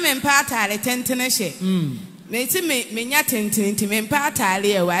me na me mpa tale tentene hye me ti me nya tentene me mpa tale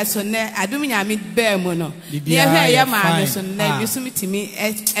ye wa so ne adum nyame ba mu no ye hwe ye ma me so ne bi so mitimi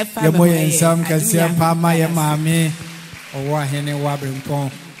efa me mo ye sam kasia pa ma ye ma me owo ahene wa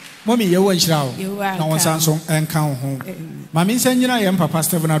brempon momi ye wo nhyira wo na won sanso enka ho ma me nsa nyina ye papa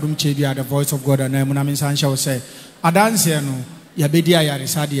Stephenadom kyeiduah the voice of God na mu na me nsa nhyɛ wo sɛ adanse no Yabedi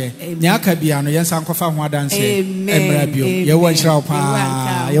ayaresa de nya aka bia no yensa nkofa ho adanse emra bio ye wo nhyira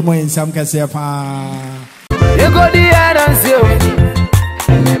pa ye mo yensam kase pa ye go di adanse o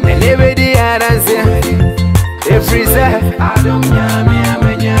me di adanse e freeze adom nyame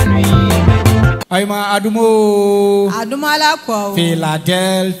amanyanu Aima adumo adumala kwa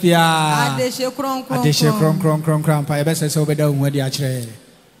Philadelphia adeshe kron pa e be se obeda hu adi a kire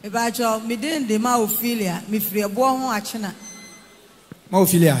e ba cho me den de ma Ophelia me firi ebo ho akena ma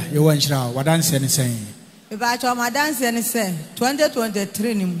Ophelia ye wo nhyira wadanse ne sen e ba cho ma danse ne se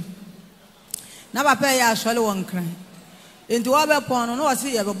 2023 nim na papa ya asole won kran enti wo be pon no wo se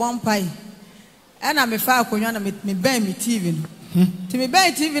ye be bon pai e na me fa akonwa na me ben me TV no ti me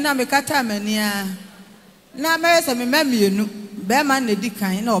ben TV na me kata mania na me se me mamienu be man na di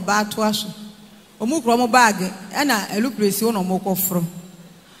kan na oba to aso omukro mo bag e na elupresi wo no mo kofro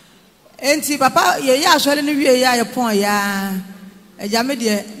enti papa ye ya asole ne wie ya ye pon ya eja me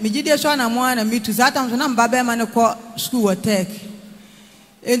de me gide so na mo na me tu satam so na mba be man ko school wa tech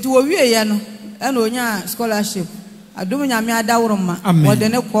enti wo wie ye no e na onya scholarship adum nyame adawroma ode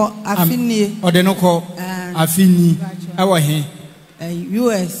ne ko afinie ode ne ko afini e wo he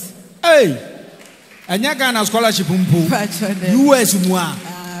US hey anya Ghana scholarship mpo US mu a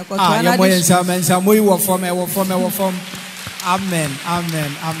ya mo yensa mensa mo yi wo form amen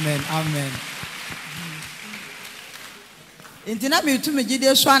intina me tu me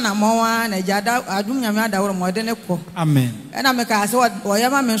gide so na mo wa na jada adum nyame adawro mo de ne ko amen na me ka se wo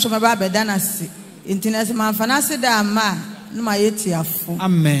yama me so me ba beda na se intina se man fana se da ma no ma yeti afo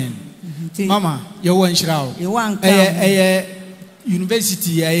amen mama ye wo nhyira o ye wan ka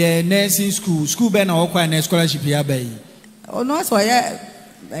university nursing school be na okwa na scholarship ya bai ono so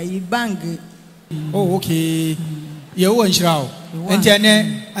ye bank oh okay ye wo nhyira o enti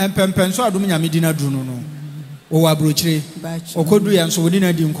ene empempen so adum nyame dina duru no o wa brochire okodu ya nso wodi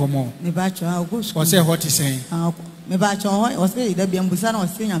na di nkomo me ba cho ago o se hot sen me ba cho o se da bia mbusa na o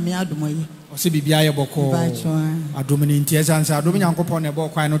se nyame adum yi o se bibia ye boko adum ni nti esansa adum nyankopon na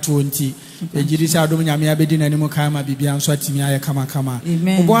boko no to nti ejiri se adum nyame abedi na nimu kan ma bibia nso atimi aye kama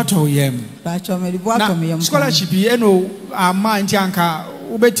obo ato yem ba cho me bo ato me yem scholarship ye no ama nti anka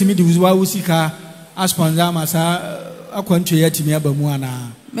ubetimi di wuwa usika asponsor masa akwantu ye atimi abamu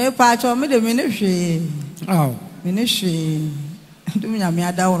ana me pa cho me de me ne hwe me ne hwe adum nyame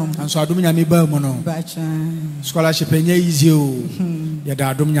adawro anso adum nyame ba mu no ba cha scholarship enye easy o ye da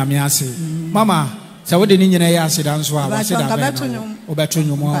adum nyame ase mama sa wode ni nyina ya ase dan so a wase da ba obeto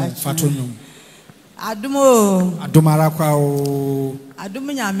nyum fato nyum adum ara kwa o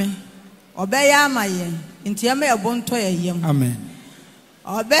adum nyame obeya amaye ntiama ye bonto ye yem amen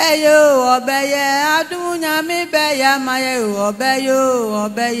obeye adum nyame beya amaye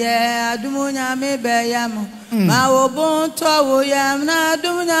obeye adum nyame beya mo ma obonto wo yam na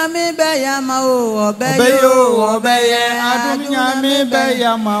adum nyame beya ma o obeye adum nyame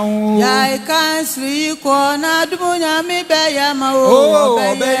beya ma o ya kansri ko na adum nyame beya ma o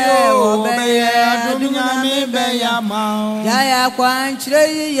obeye adum nyame beya ma o ya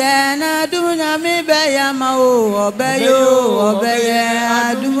kwanchire ye na adum nyame beya ma o obeye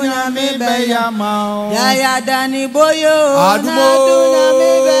adum nyame beya ma o ya dani boyo na adum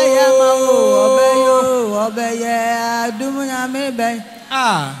nyame beya ma o obeye adum nyame beya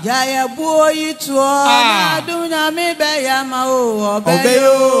ya boyi to na adum nyame beya ma o obeye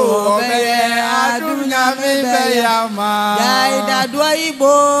adum nyame beya ma ya dadwa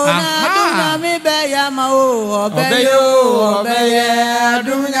ibo na adum nyame beya ma o obeye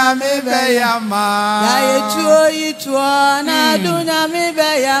adum nyame beya ma ya etuo ito na adum nyame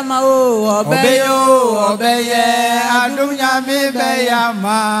beya ma o obeye adum nyame beya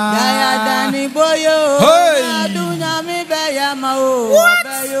ma ya dani boyo na adum nyame beya ma o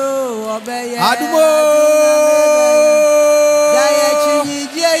obeye adumo ya ye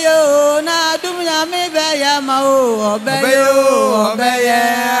chinije yo na adum nyame beya ma o obeye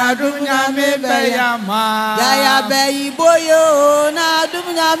adum nyame beya ma ya beyi boyo na adum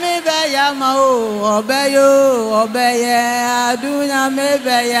nyame beya ma o obeye adum nyame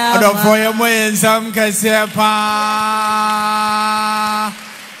beya ma odon foye mo ensam kase pa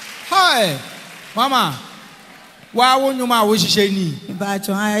hi mama wa wonyuma wo hihye ni ba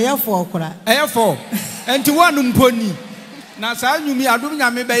cho ayefo okura ayefo enti wonu mponi na saa nyumi adum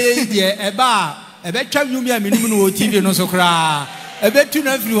nyame beye de eba ebetwa nyumi aminim no TV no so kra ebetu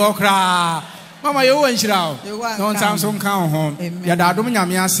na firi ho kra mama yo wanhyira o no nsanso kan ho ya da adum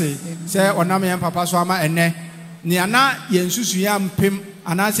nyame ase se onam yen papa so ama enne ne ana yensusu ya mpem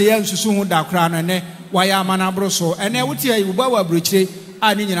ana se yensusu ho da kra no enne waya amana bro so enne wotie ayi wo ba wa brochire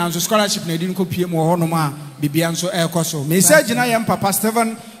a ni nyina nso scholarship na edi nko pie mo ho no ma bibian so ekoso message na yem papa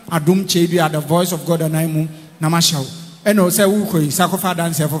Stephen Adom Kyei-Duah the voice of God anaimu na mashaw eno say wo koi sakofa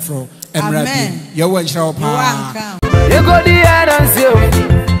dance foforo emra ye wo nhyira pa you go the dance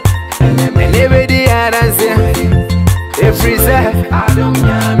and never the dance every say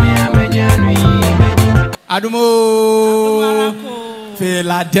Adumo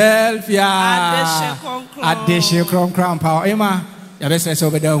Philadelphia Adeshe Kron Power Emma ya best say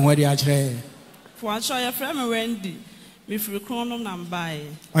obeda ho di akire for show your friend Wendy me free Kron number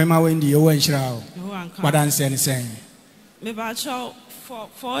Emma Wendy you wan shira o what dance any say me ba show for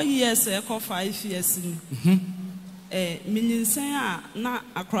 4 years e ko 5 years ni minimsen a na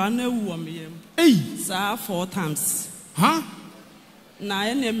akra na ewu am yem sa 4 times na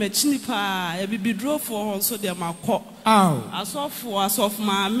ene mechini pa e bibidro for so de makọ asof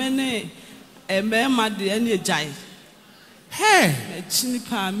ma mene emema de ene jai mechini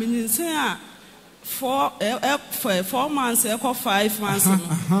pa minimsen a 4 months e ko 5 months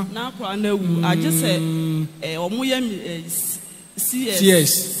na akra na ewu aje se omo yem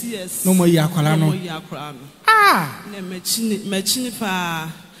CS no mo yi akwala no na mechini pa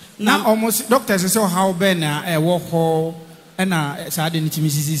na almost doctors say how ben na e wo ho na sa de nitimi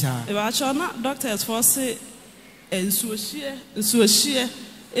sisi sa e ba cho na doctors for say ensuohie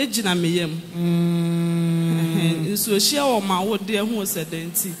ejina meyem ensuohie o ma wo de hu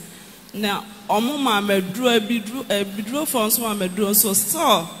sedenti na omo ma maduro abiduro for so ma maduro so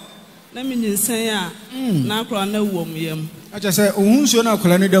still na minyin a na akra na wom yem acha say ohun so na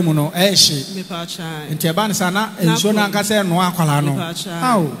akwala no damu no e hye me pa cha nti e ba ne sa na enso na nka say no akwala no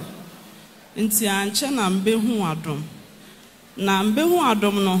nti anche na mbe hu adom na mbe hu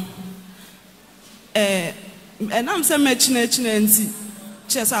adom no enam se mechine nti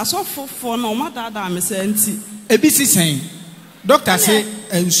chesa asofofo no madada me se nti ebisi sen doctor say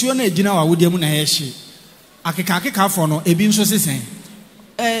ensuo na ejina wa wodiam na ye hye akeka fo no ebi nso se sen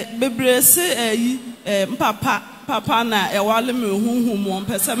bebre se yi papa na ewale me hunhum mo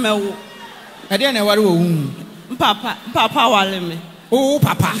pese mewo ade na ewale wo hunhum papa wale me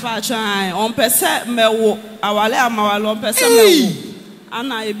papa chan on pese mewo awale amawale on pese mewo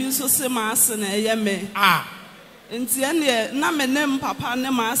ana ebi nso se ma ase na eye me nti ene na me nem papa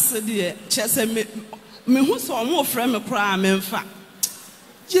ne ma ase de chese me hu so omo frɛ me kra me mfa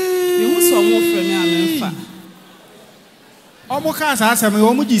me hu so omo frɛ me amemfa omo ka sa asem yo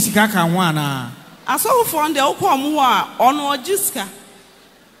omo jisika ka ho ana asofo nde okọ omo a ono ojiska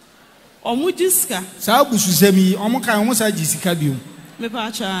omo jiska sa bususemi omo ka omo sa jisika biom me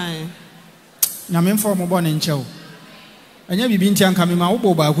pa chan na me mfa omo bo ne nchew anya bibi nti anka me ma wo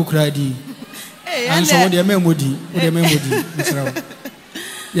bo ba akukura di anso wo de memodi nsrawo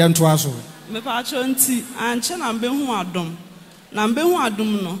ya nto aso me pa chonti anche na mbe hu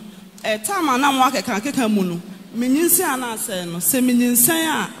adom no etama na mo akeka mu no menyinsen ana ase no se menyinsen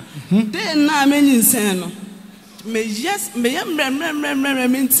a de na menyinsen no me yes me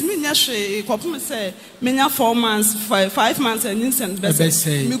yemremremremrem mentimi nya hwe kopum se menya 4 months 5 months menyinsen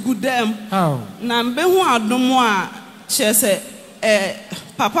bese me gudem na mbe hu adom a chese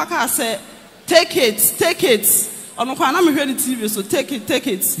papa ka se take it ono kwa na me hwe the TV so take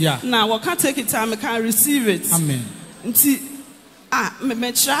it na we can take it and we can receive it amen nti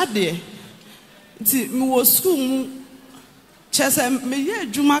me try there nti me wo school mu chese me ye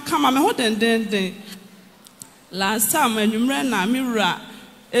adwuma kama me ho den last time anwumre na me wura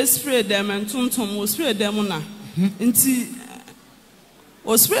spray dem ntontom wo spray dem na nti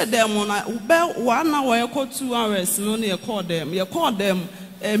wo spray dem na be 1 hour e ko 2 hours no na ye call them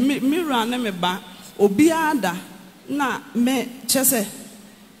me wura na me ba obi ada na me chese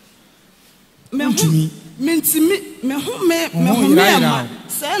me mentimi me hu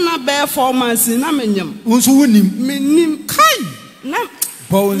say na performance na menyam unso wonim menim kai na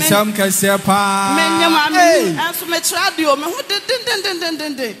bon sam kase pa menyam aso me radio me hu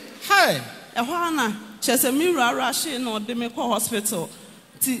den hey ho ana chese me wura she na ode me ko hospital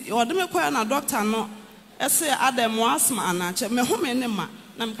ti ode me ko na doctor no ese adam asma na che me hu me ne ma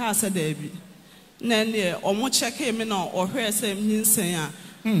na me ka say da bi na ne omo check me na ohwe say nyinsen a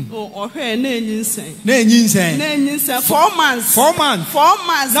ohwe na nyinsen 4 months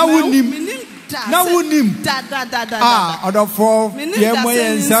na wonim da odofo ye moye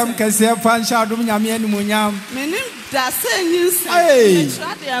nsam kase fa nsha adom nyame animonyam menim da say nyinsen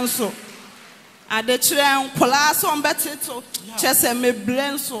trade anso ade kire nkola so mbeteto chese me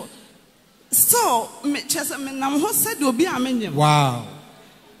blend so me chese me nam ho said obi amenyem wow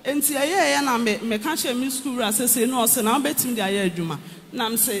enti aye na me ka che me school asese no se na betim de aye adwuma na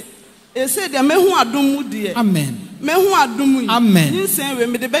me se ese de mehu adom mu de amen mehu adom yi amen nsen we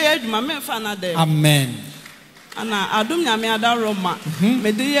me de be adwuma me fa na de amen ana adom nyame ada Roma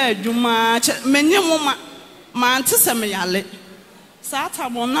me de ye adwuma menye mo ma antese me yale Sata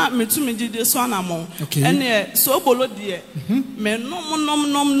mona metumi gide so anamo ene so bolo de me nom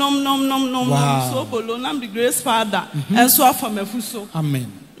so bolo nam the grace father enso afa mafuso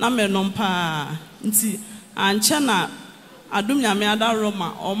amen na me nom pa nti anche na adom nyame ada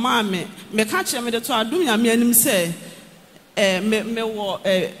Roma o ma me ka kire me de to adom nyame anim se me wo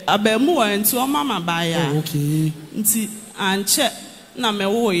abamu wa nti o mama ba ya nti anche na me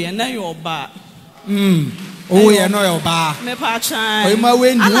wo ye na yo ba Oh, yeah, no, Oba. Me pachan. Oh, my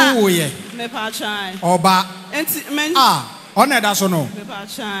way, no, yeah. Me pachan. Oba. Honor that's no. Me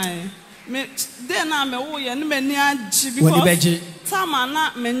pachan. Me then I'm a way and many chibi. When you beji. Sama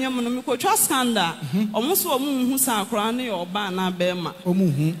na many me ko trust scanda. Almost a moon who sa crani or bana bema.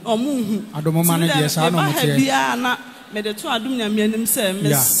 Omu. I don't manage yes, I know. Biana me the two adumia meanim say,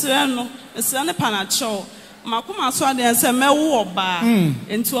 Miss Serno, a Sane Panacho. Makuma saw the answer me wo ba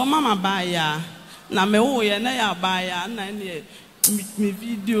into a mama baya. Na me wo ye na ya ba ya na ne me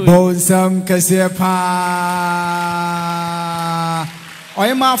video Bonsam kasepa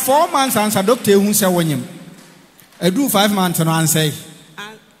oyema 4 months answer doctor hu se wonyem edu 5 months no answer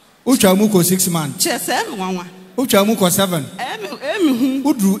utwa mu ko 6 months chese me wanwa utwa mu ko 7 hu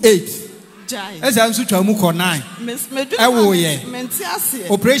udru 8 jai eza nsu twa mu ko 9 e wo ye menti ase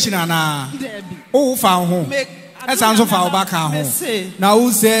operation ana o fa ho as answer for back home. Now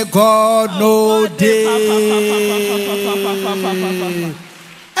who say God no day?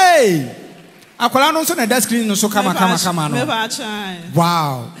 Hey, akwala no so na that screen no so kama no.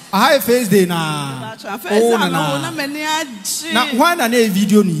 Wow, a high face day na. Oh na. Na why na na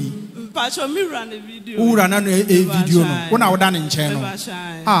video ni? Pacho mi run a video. Who run a video no? Who na oda nche no?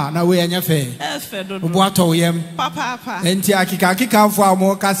 Ah, na we anya fe. Obo ato yem. Papa. Enti akika fo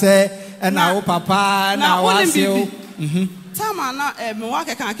amo ka se na o papa na waseo tama na me wa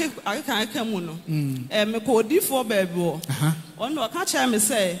kan mu no me ko di for baby on no ka cha me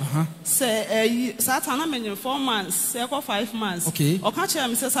say satan na me 4 months say 5 months o ka cha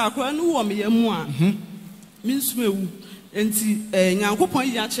me say akora no wo me yamu a me nsumewu enti nyankopon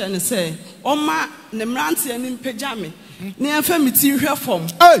yi a cha ne say o ma ne mrante ani mpagya me ne enfa me ti hwe fom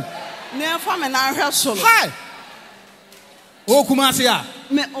ne enfa me na hwe solo o kuma se ya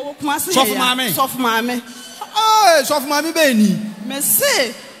me o kuma se ya sof mame sof mame be ni me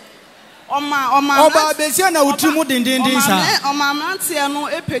se oma oba be se na utimu dindindin sa oma mante no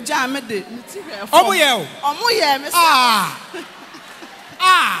epagya me de me ti hwe fom omo ye me se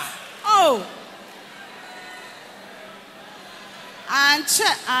oh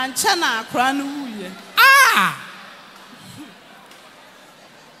anche na akra no wuye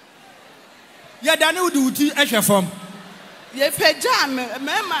ya dane udi uti ehwe fom ye pagya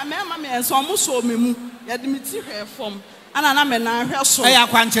me enso mo so me mu ye de me ti hwe fom ana na me na hwe so e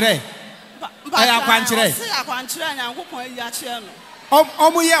akwankyere se akwankyere nyankopon yi a kye no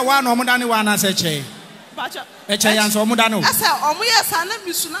omo ye wa na omo dane wa na se che bacha e che yan so omo dane o asa omo ye sa na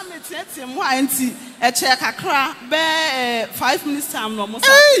bisu na metietie mu anti e che kakra be 5 minutes time no mo sa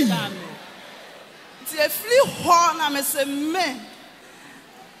ti e free ho na me se me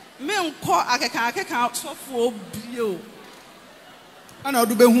nko akeka sofo bio ana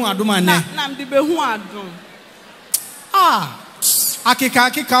odu behu adom ane na mde behu adom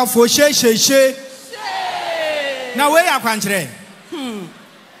akeka fo she na we akwankyere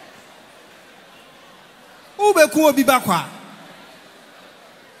ubeku obi bakwa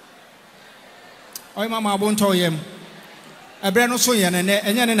oy mama abonto yem ebre no so ye ne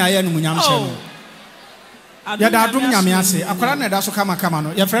enye ne na ye no munyam hye no ya da adom nyame ase akwara na da so kama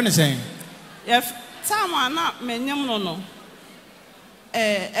no ye frɛ ne sɛn ye tama na menyem no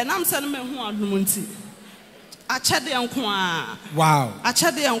enam sɛ no mehu adom nti akyɛde nko a wow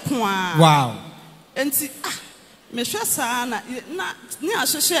akyɛde nko a wow enti mehwɛ saa na ne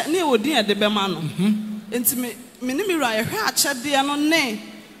ahyehyɛ ne odin ede bɛma no enti me ne mi ra yɛhwɛ akyɛde no ne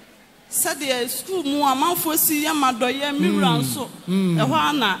sɛde school mu amanfo si yɛ madɔyɛ mi ra nso ɛhɔ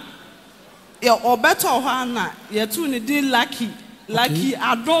ana ya obeto ho ana yetu ni din lucky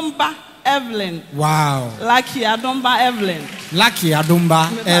Adomba Evelyn wow lucky Adomba Evelyn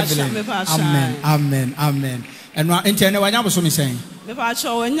amen eno enti ne wanya boso mi sen me pa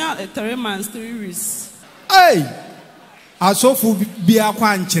cho wanya 3 months 3 weeks hey asofu bia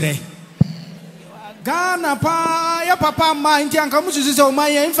kwa nkyere Ghana pa ya papa ma enti anka mususu se o ma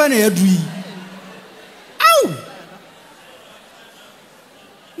ye mfa na adui au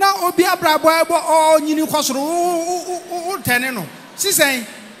na obi abrabo ebo nyini kwosoro o tene no sisen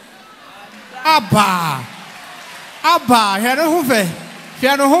aba here ho fe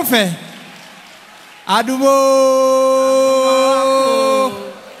Adumo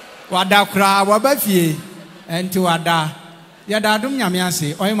wada kra wabafie enti wada yada adum nyame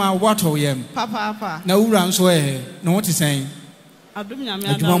ase oyema wato yem papa na wura nso na wote sen adum nyame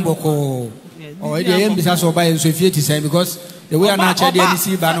adum mboko o e dey bisa so ba enso fie ti sen because the way na che dey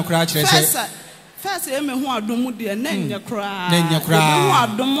see ba no kra kire se first e me hu adum de na nya kra hu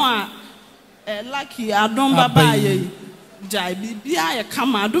adum a lucky adum baba ye jai bibia ye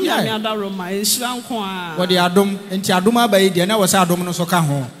kama adum nyame adaroma enhira nko a wo de adum enti adum abaye de na wo se adum no so ka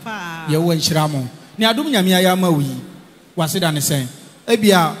ho ye wo enhira mo ni adum nyame aya ma wi wasida ne sen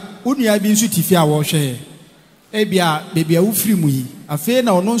ebia onua bi nso tifi a wo hwe ebia bebia wo firi mu yi afi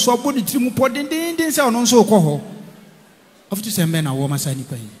na ono nso obo de tirimu podenden se ono nso okọ ho ofutu se mbe na wo masa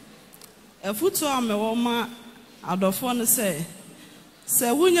nipa yi efutu a me wo ma adofo no se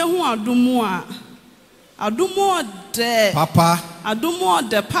wunye hu adumu a adumu de papa adumu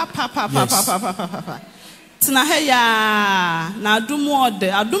de papa tina he ya na adumu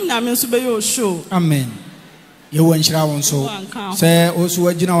de adum nyame nso be yo show amen ye wo nhyira won so se osu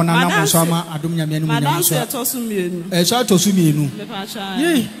agina wona na mo so ama adum nyame anu nyame so so to su mienu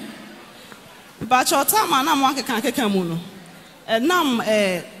ye ba chota ma na mo akeka mu no enam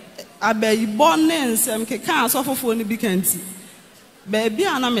abayibo ne nsem keka asofofo ni bikanti ba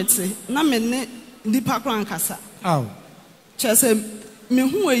bia na mete na me ne ndipa kran kasa aw chese me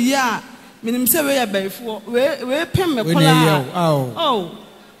hu eyi a menim se we ya bayifo we pem me kola aw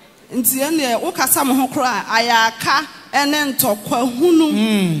nti ene wo kasa mo ho kra ayaka ene ntokwa hunu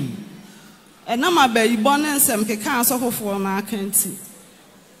enam abayibo ne nsem keka asofofo na akanti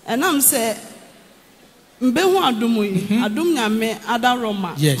enam se mbe hu adum yi adum nyame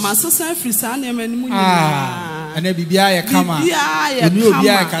adaroma masesa frisa na emanimu nyina ana bibia ye kama oni obi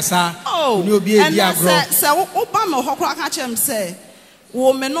ya kasa oni obi e dia agro se wo ba me ho kra ka chem se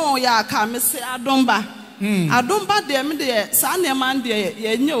wo me no ya ka me se adomba adomba de me de sa na man de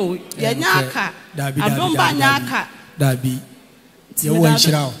ye nya o ye nya aka adomba nya aka dabi ye wo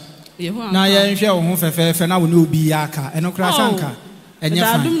nhyira na ye nhwe wo ho fefefe na wo ni obi ya aka eno kra sanka enye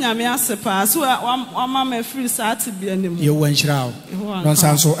fa adum nyame asepa so wa mama free sat bia nim ye wo nhyira wo don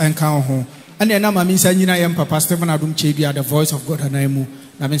sanso enka ho ane na mami nsa nyina yem papa stephenadom kyeiduah the voice of God anamu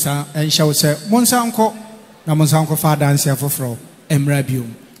na me nsa enhya wo se monsa nko na monsa nko fa dance afoforo emra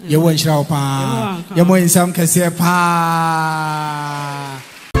biom ye wo nhyira wo pa ye mo nsam kase pa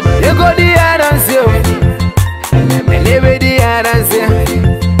ye go di dance yo elebe di dance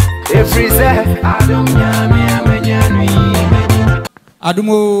every say adum nyame amanyanu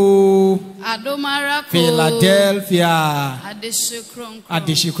adumo adomara ko Philadelphia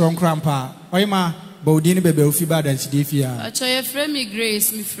adeshikron krampa oyima bawdi ni bebe ofi ba dance de fia acho ye frame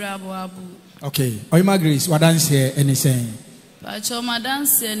Grace mi fra abu okay oyima Grace wadanse anything acho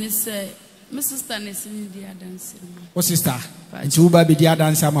madanse any say my sister nesini di dance o sister nti wo ba be di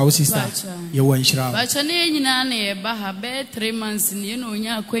dance ama o sister ye wo nhyira acho ne nyina na ye ba ha be 3 months ni no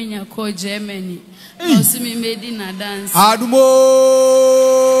nya akwanya ko Germany no me made na dance adumo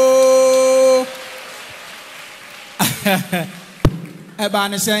eba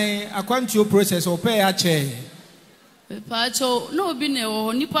ne sen akwantio process o pay a che pacho no bi ne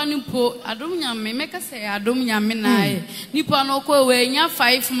o nipa ni po adom nyame meka say adom nyame na e nipa no ko we nya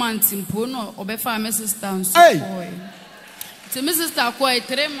 5 months mpo no obefa me sister nso boy te me sister ko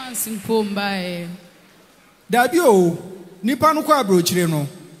 3 months mpo mba e dabi o nipa no ko abrochire no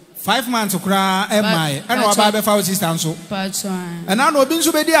 5 months kura emai eno aba be fa sister nso pacho ena no obi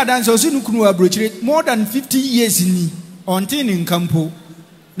nso be di adanse o sinu kunu abrochire more than 50 years ni ontin in kampo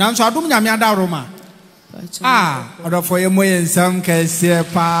nanso adom nyame adaroma odofo ye moye nsam kese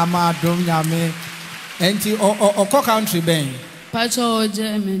pa ma adom nyame enti o country ben pacho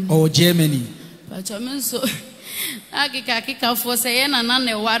Germany pacho menso akika fo se ye na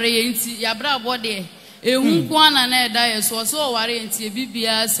na ware ye nti ya bra bode ehun ko ana na eda ye so ware nti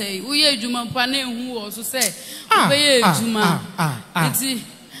bibia sei wo ye adwuma pa na ehun wo so se wo ye adwuma nti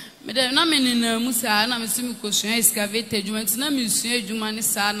me de na me na musa na me simi ko sua excavate adwuma nti na me sua adwuma ni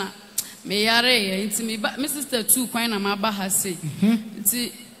sa na me yare ye nti me sister 2 kwan na ma ba ha sei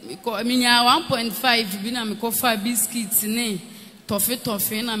nti me nya 1.5 bi na me ko fa biscuit ni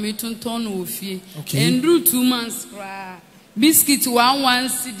tofe na me tonton no ofie endru 2 months kra biscuit 1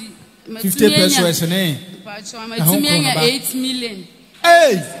 cedi 50 pesos ne pacho amatimianya 8 million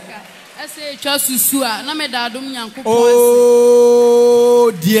ese twa susu a na me da adom nyanko pon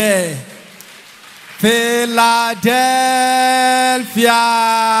oh dear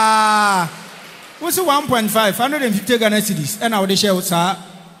Philadelphia what's 1.5 150 Ghana cedis and I would share sa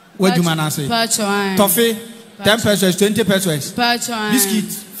waduma na say toffee 10 pesos 20 pesos pacho biscuit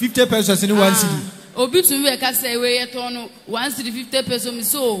 50 pesos in 1 cedi Obi to me ka say we yeton 150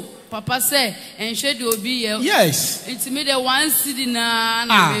 pesos so papa say enhwe de obi ye. Yes. It's me the 1 cedi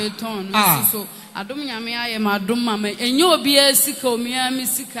na we yeton so adom nyame aye madom mama enye obi asika omia mi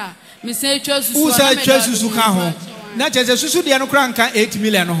sika me say twa susu na me twa susu ka ho na chese susu de no kra nka 8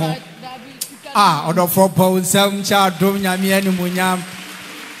 million ho odo for pound sam cha adom nyame animunyam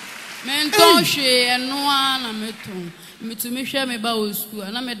menton hwe eno na meton mitumi hwe me ba o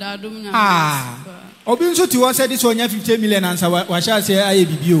school na me da adom nyame obi nso ti wo say this onya 50 million ansa wa sha say aye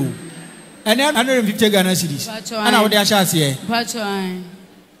bibi o ene 150 Ghana cedis ana wo de sha say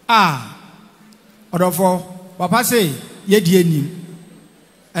Odofo, papa say, ye die nim.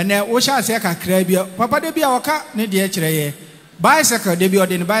 Ene wo sha se kakra bia. Papa de bia waka ne de kyereye. Bicycle de bia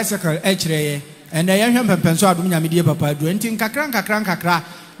de ne bicycle kyereye. Ene ye hwem pempenso adom nyame de papa du. Enti kakra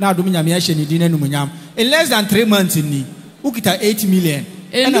na adom nyame ahye ne di na numunyam. In less than 3 months ni, ukita 8 million.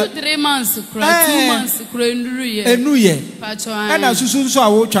 Enu 3 months kura 2 months kura enu ye. Pacho. Ena susu nso a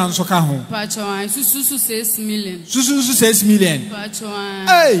wo twa nso ka ho. Pacho, susu 6 million. Susu 6 million. Pacho.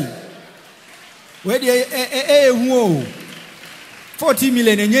 Hey. Where the 40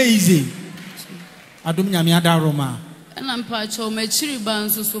 million enye easy. Adom nyame ada Roma. Na mpacho mechiri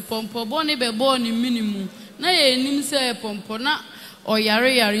banso so pompo boni be boni minimum. Na ye nim se pompo na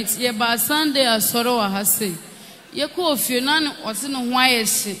oyare tie ba Sunday asoro wa hase. Ye ko ofie na ne ose no ho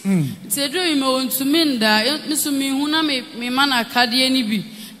ayehye. Tie do me ontumi nda misumi hu na me mana kade ani bi.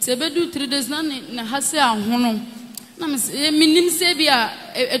 Tie bedu 3 days na hase ahono. Na minim se bia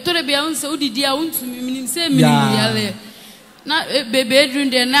etore bia unse udidi a untumi minim se minim yale na bebe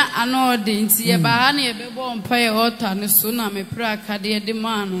drunde na anode nti ye ba ha na ye bebo mpa ye altar ne so na me pra kade de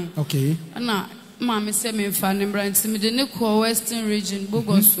ma no okay na ma me se me fa ne bra nti me de ne ko western region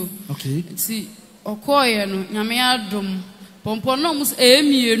bogoso okay nti okoye no nyame adom pompo no mus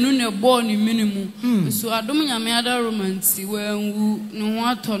emienu ne bo ni minimum so adom nyame ada romanti wanwu no ho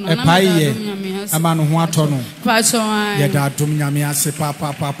atono na me adom nyame ase ama no ho atono pacho ye da adom nyame ase pa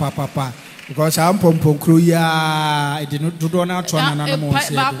because am pompo kro ya e de no dodo na atono na mo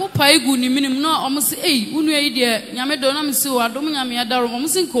se ba ko pai gu ni minimum no omus unu yi de nyame do na me se adom nyame ada rom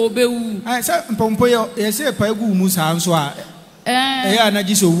omus nka obewu se pompo ye se pai gu mu sa nso a na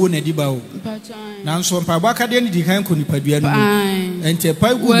ji so wo na di ba o na nso mpa bwa kade ni di kan ko nipadua no ente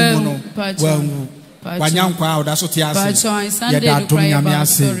pa gu mu no wangu wanyankwa a oda so te ase ya da dom nyame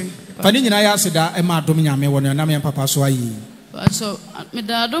ase pa ni nyina ya ase da e ma dom nyame wo na me papa so ayi so me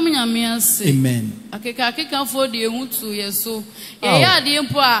da dom nyame ase amen akeka fo de ehutu ye so ya de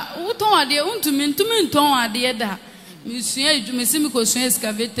mpo a wuton ade untumi nton ade da misua edwumesi mi ko sua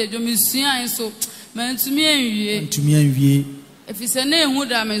excavator edwumesi an so mantumi enwie efise na ehu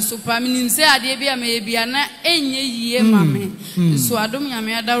da me so pa minim se ade bia me bia na enye yie mame so adom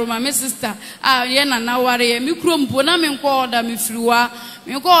nyame adaro mame sister ye na ware ye mi krompo na me nko oda me firiwa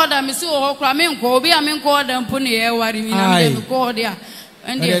me nko oda me se o kra me nko obi a me nko oda mpo na ye ware mi na me nko oda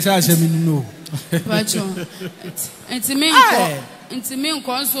a ende sa se mi no pacho enti me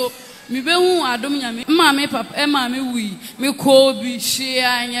nko so mi be hu adom nyame mame papa mame wi me ko bi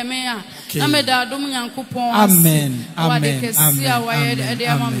hia nyame a na me da adom nyankopon amen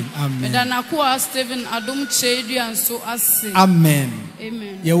me da na ko Stephen adom Kyei-Duah so ase amen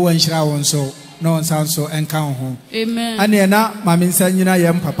ye wo nhyira won so no nsan so enka ho amen ane na mame nsan nyina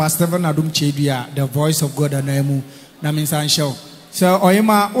ye papa Stephen adom Kyei-Duah the voice of God anamu na me nsan show so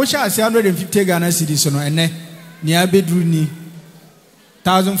oyema wo sha ase 150 Ghana cedis no ene ni abedru ni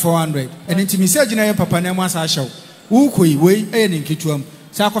 1400 and into me say jina papa na mu asa hyew wo koi we e ne nketuam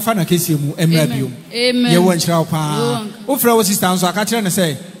sa akofa na kese mu emra biom ye wo nhyira pa wo fra wo sister nso aka kire ne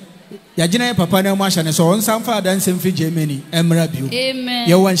say ya jina papa na mu ahye ne so on sam fa dan sem fi Germany emra biom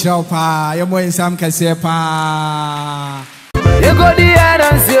ye wo nhyira pa ye mo ensam kase pa ye go di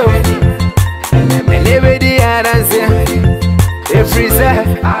aranse elebe di aranse efrize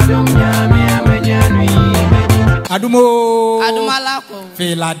adom nyame amanyanu Adumalako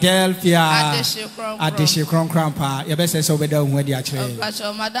Philadelphia Adeshe Kron pa ye be say so be da hu adi a kire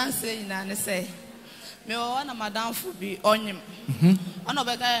Pacho madam say ina ne say me o na madam fu bi onyim ona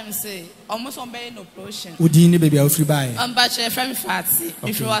be ka am say almost on be no promotion udi ni baby afri bai Pacho friend Fati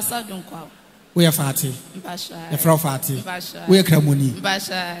if you are sadun kwa we are Fati Pacho e from Fati we are Kramoni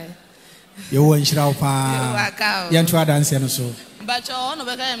Pacho ye wo nhyira pa ye nto adanse no so Pacho ona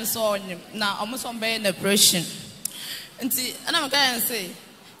be ka am so onyim na almost on be no promotion nti ana me kan say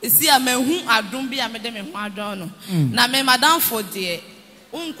esi a mehu adom bi a me de me ho adon no na me madam for de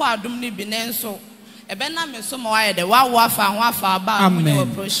unko adom ni bi nenso ebe na me so mo aye de wa afa ho afa ba mo ne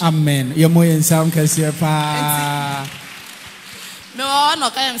approach amen ye mo yen sam kase pa Me no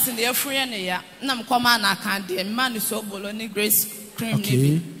kayam sin the friend ya. Nam koma na kan de man so boloni grace cream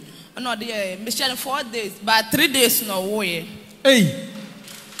nibi. No de mission 4 days, but 3 days no way. Hey.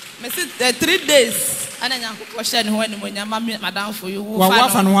 Me say 3 days. Ana nyanko question ho ni monya madam for you. Wa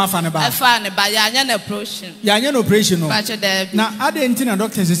fa no afa ne ba. Afa ne ba ya anya na operation. Ya anya na operation no. Ba che da. Na ade nti na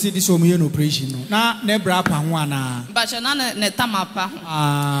doctor say this o mo operation no. Na ne bra pa ho ana. Ba che na ne tamapa ho.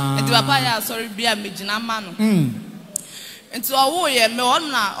 Enti papa ya sorry bia megina ma no. Enti owo ye me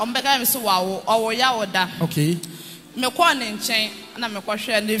on na ombeka me so wawo owo ya woda. Okay. Me kwa ne nchen na me kwa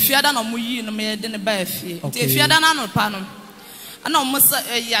hwe na fiada na mo yi no me de ne ba afie. Enti fiada na no pa no. Ana mo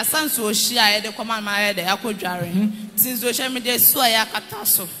ya sanso ohia ye de koma ma ye de akodware. Tinzo hwe me de so ya kata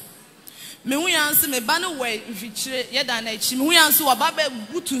so. Me hu yanse me ba no we mfikyire ye da na echi me hu yanse wa ba ba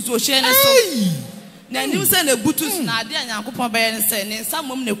butu nso hwe ne so. Na nim se na butus na ade anyankopon ba ye ne se ne nsa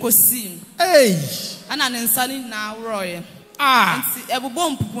mom ne kosi. Ana ne nsa ni na awroye. Nti ebubo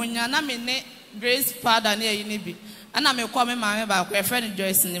mpuponya na me ne Grace Father na ye ne bi. Ana me kwa me ma me ba kwa friend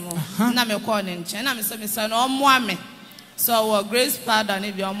Joyce ni mo. Na me kwa ne nche na me se no mo ame. So our Grace Father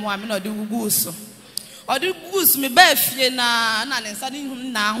na bi omo ame na odi gugu so. Odi gugu so me ba fie na ne nsa ni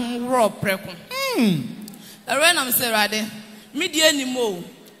na ho ro preko. Ere na me se rade. Me die ni mo.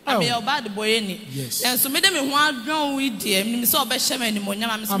 Abi oba de boy ni. En so me de me ho adwon wi die. Me se oba hye me ni mo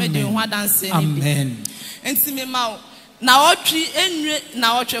nyama me se me de ho adanse ni bi. Amen. Enti me ma na otwi enwe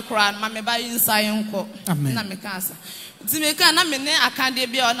na otwe kora ma me ba yinsa yenko na me kansa ti me kan na me ne akande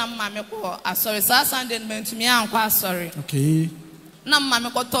bia ona ma me ko asori sa Sunday me ntumi anko asori okay na ma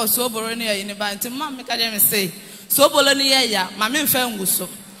me ko to so boro ne ye ni ba enti ma me ka de me say so bolo ne ye ya ma me mfa nguso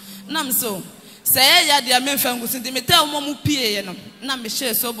na me so say ye ya de me mfa nguso enti me tell mo mu pie ye no na me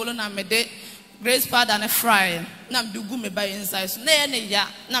share so bolo na me de Grace Father na fry na me dugu me ba yinsa so na ye ne ya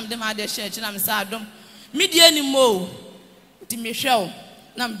na me de ma de share na me sa adom me die ni mo di me hwel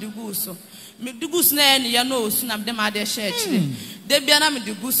na me dugu so me dugu so na ya no so na me de ma de church de bia na me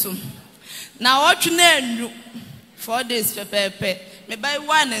dugu so na otwe na anu 4 days pepepe me bai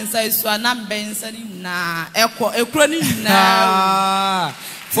one inside so na me ben sa ni na ekro ni na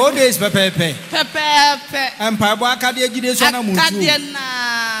 4 days pepepe empa bo akade agide so na mutu akade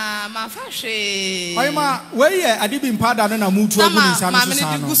na ma fa hwe oyima we ye adibi mpada no na mutu ogu ni sa no so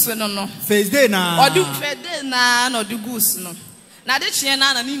sa dugu so no Thursday na odu Thursday na no dugu so no na de chie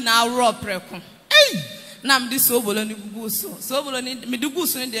na ni na ro preko na me di so bolo ni gugu so bolo ni me dugu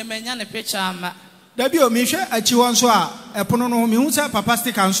so ni de menya ne picture ama dabi o mi hwe achi won so a epono no mi hu se papa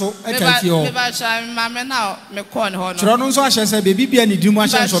sticker nso etati o me ba cha ma me na me call ne ho no chiro no nso ahye se bebi bia ni dimu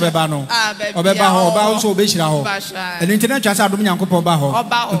ahye nso beba no obeba ho oba nso obehira ho eni internet chance adom nyankopon ba ho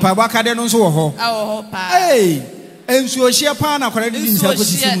mpa bo akade no nso wo ho pa ensu ohie pa na kwara di nsa ko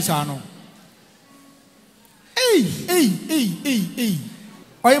sisi musa no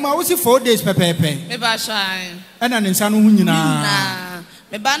oyima wo si 4 days pepepe me ba cha ena ne nsa no hu nyina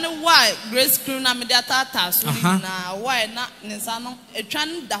me ba ne why Grace cream na me de atata so na why na ne nsa no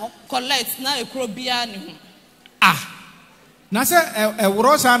etwan da collect na ekro bia ne ho na se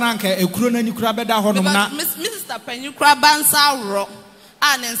ewro sa na nka ekuro na ni kura beda ho no na Mr. Penny kura bansa ro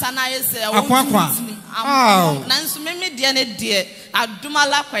ne nsa na yese akwa na nso me de ne de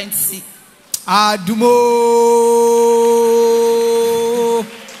adumala kwanti adumo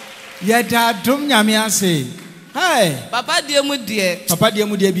yeda dum nyame ase papa die mu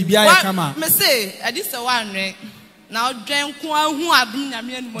de bibia ya kama me say adi se wanwe na odwen ko ahu adum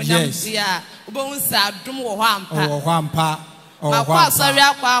nyame ani mo nyam dia obo sa adum wo ho ampa makwa sorry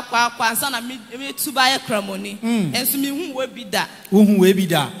akwa nsa na me tuba ya kramoni enso me hu we bi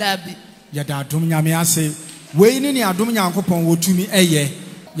da dabi yeda adum nyame ase we ni adum nyankopon wotumi eye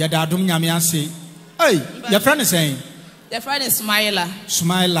yeda adum nyame ase your friend is saying your friend is Smiler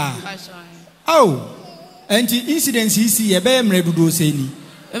and the incidents he see a bear mredudo say ni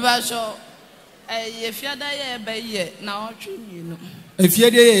ye fiada ye be ye na otwe no if ye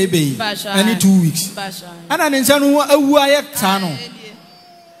dey be any 2 weeks and an nsa no awu aye sa no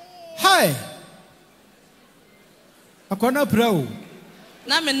hi akona pro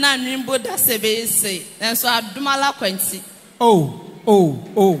na me na nwimbo da se be say enso adumala kwanti 2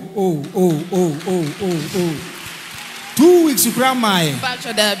 weeks grandma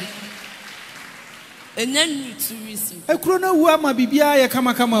bacho dabi enya 2 weeks ekuro na wu ama bibia ye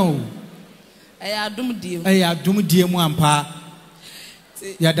kama o adum die mu ampa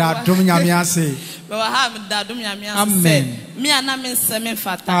ya da adum nyame ase be wa ha me da adum nyame ase amen me ana me nseme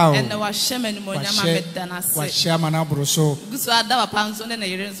fata ene wa hyema ni mo nyama me da na ase wa hyema na broso guso ada papa nso ne na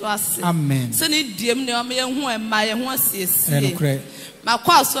yire nso ase amen se ni diem ne o me hu emma ye hu asiesie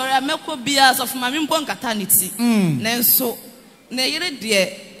makwa asori amekọ bia so fuma me mpo nkata ne ti nenso na yere de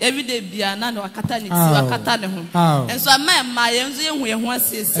every day bia na no akata ne ti akata ne ho enso ama yenzo yehu yehu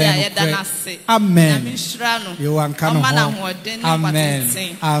asiesie ayeda na se amen na minhira no ye wanka no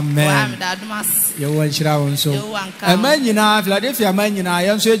amen amen ye wanhira wonso ama nyina Philadelphia ma nyina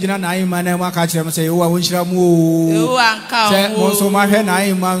yenso egina na ayima na ma ka kire mo se ye wanhira mu o ye wanka se mo so ma hwe na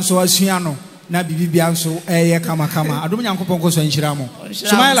ayima nso asua no na bibibia nso eye kama kama adom nyankopon ko so nhira mo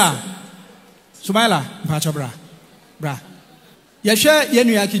Sumaila mpacho bra yehwe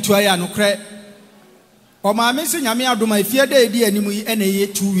yenua kitua ya no kre o ma me se nyame adoma ifie da edi animu yi ene ye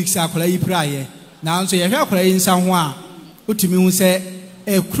 2 weeks akola yi praye na nso yehwe akola yi nsa ho a otimi hu se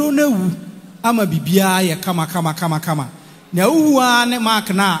ekro na wu ama bibia ye kama na uwa ne mark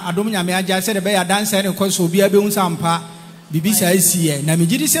na adom nyame agya se de be ya danse ne koso bia be hu sampa bibi sa asiye na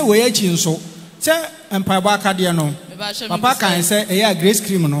megidi se we achi nso se empa ba akade no papa kan se eya grace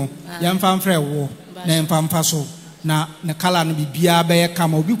cream no yemfa mfre wo na emfa mfa so na kala no bibia be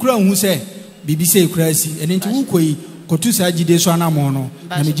kama obi kura hu se bibi se kura si ene nti wu koyi kotu sa gide so anamo no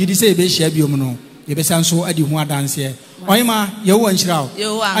na megidi se be hia biom no ye be sanso adi hu adanse oyima ye wo nhyira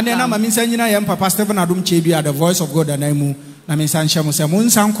wo ane na ma minsa nyina ye papa stephenadomkyeiduah the voice of God anaimu na minsa nhyɛ mo se mo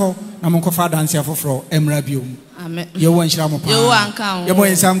nsanko na mo nkofa adanse afoforo emra biom amen ye wo nhyira mo pa ye wo anka wo ye mo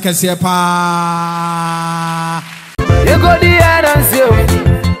nsam kese pa ye go di adanse o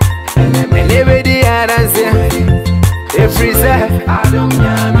me never di adanse every say I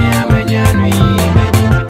don't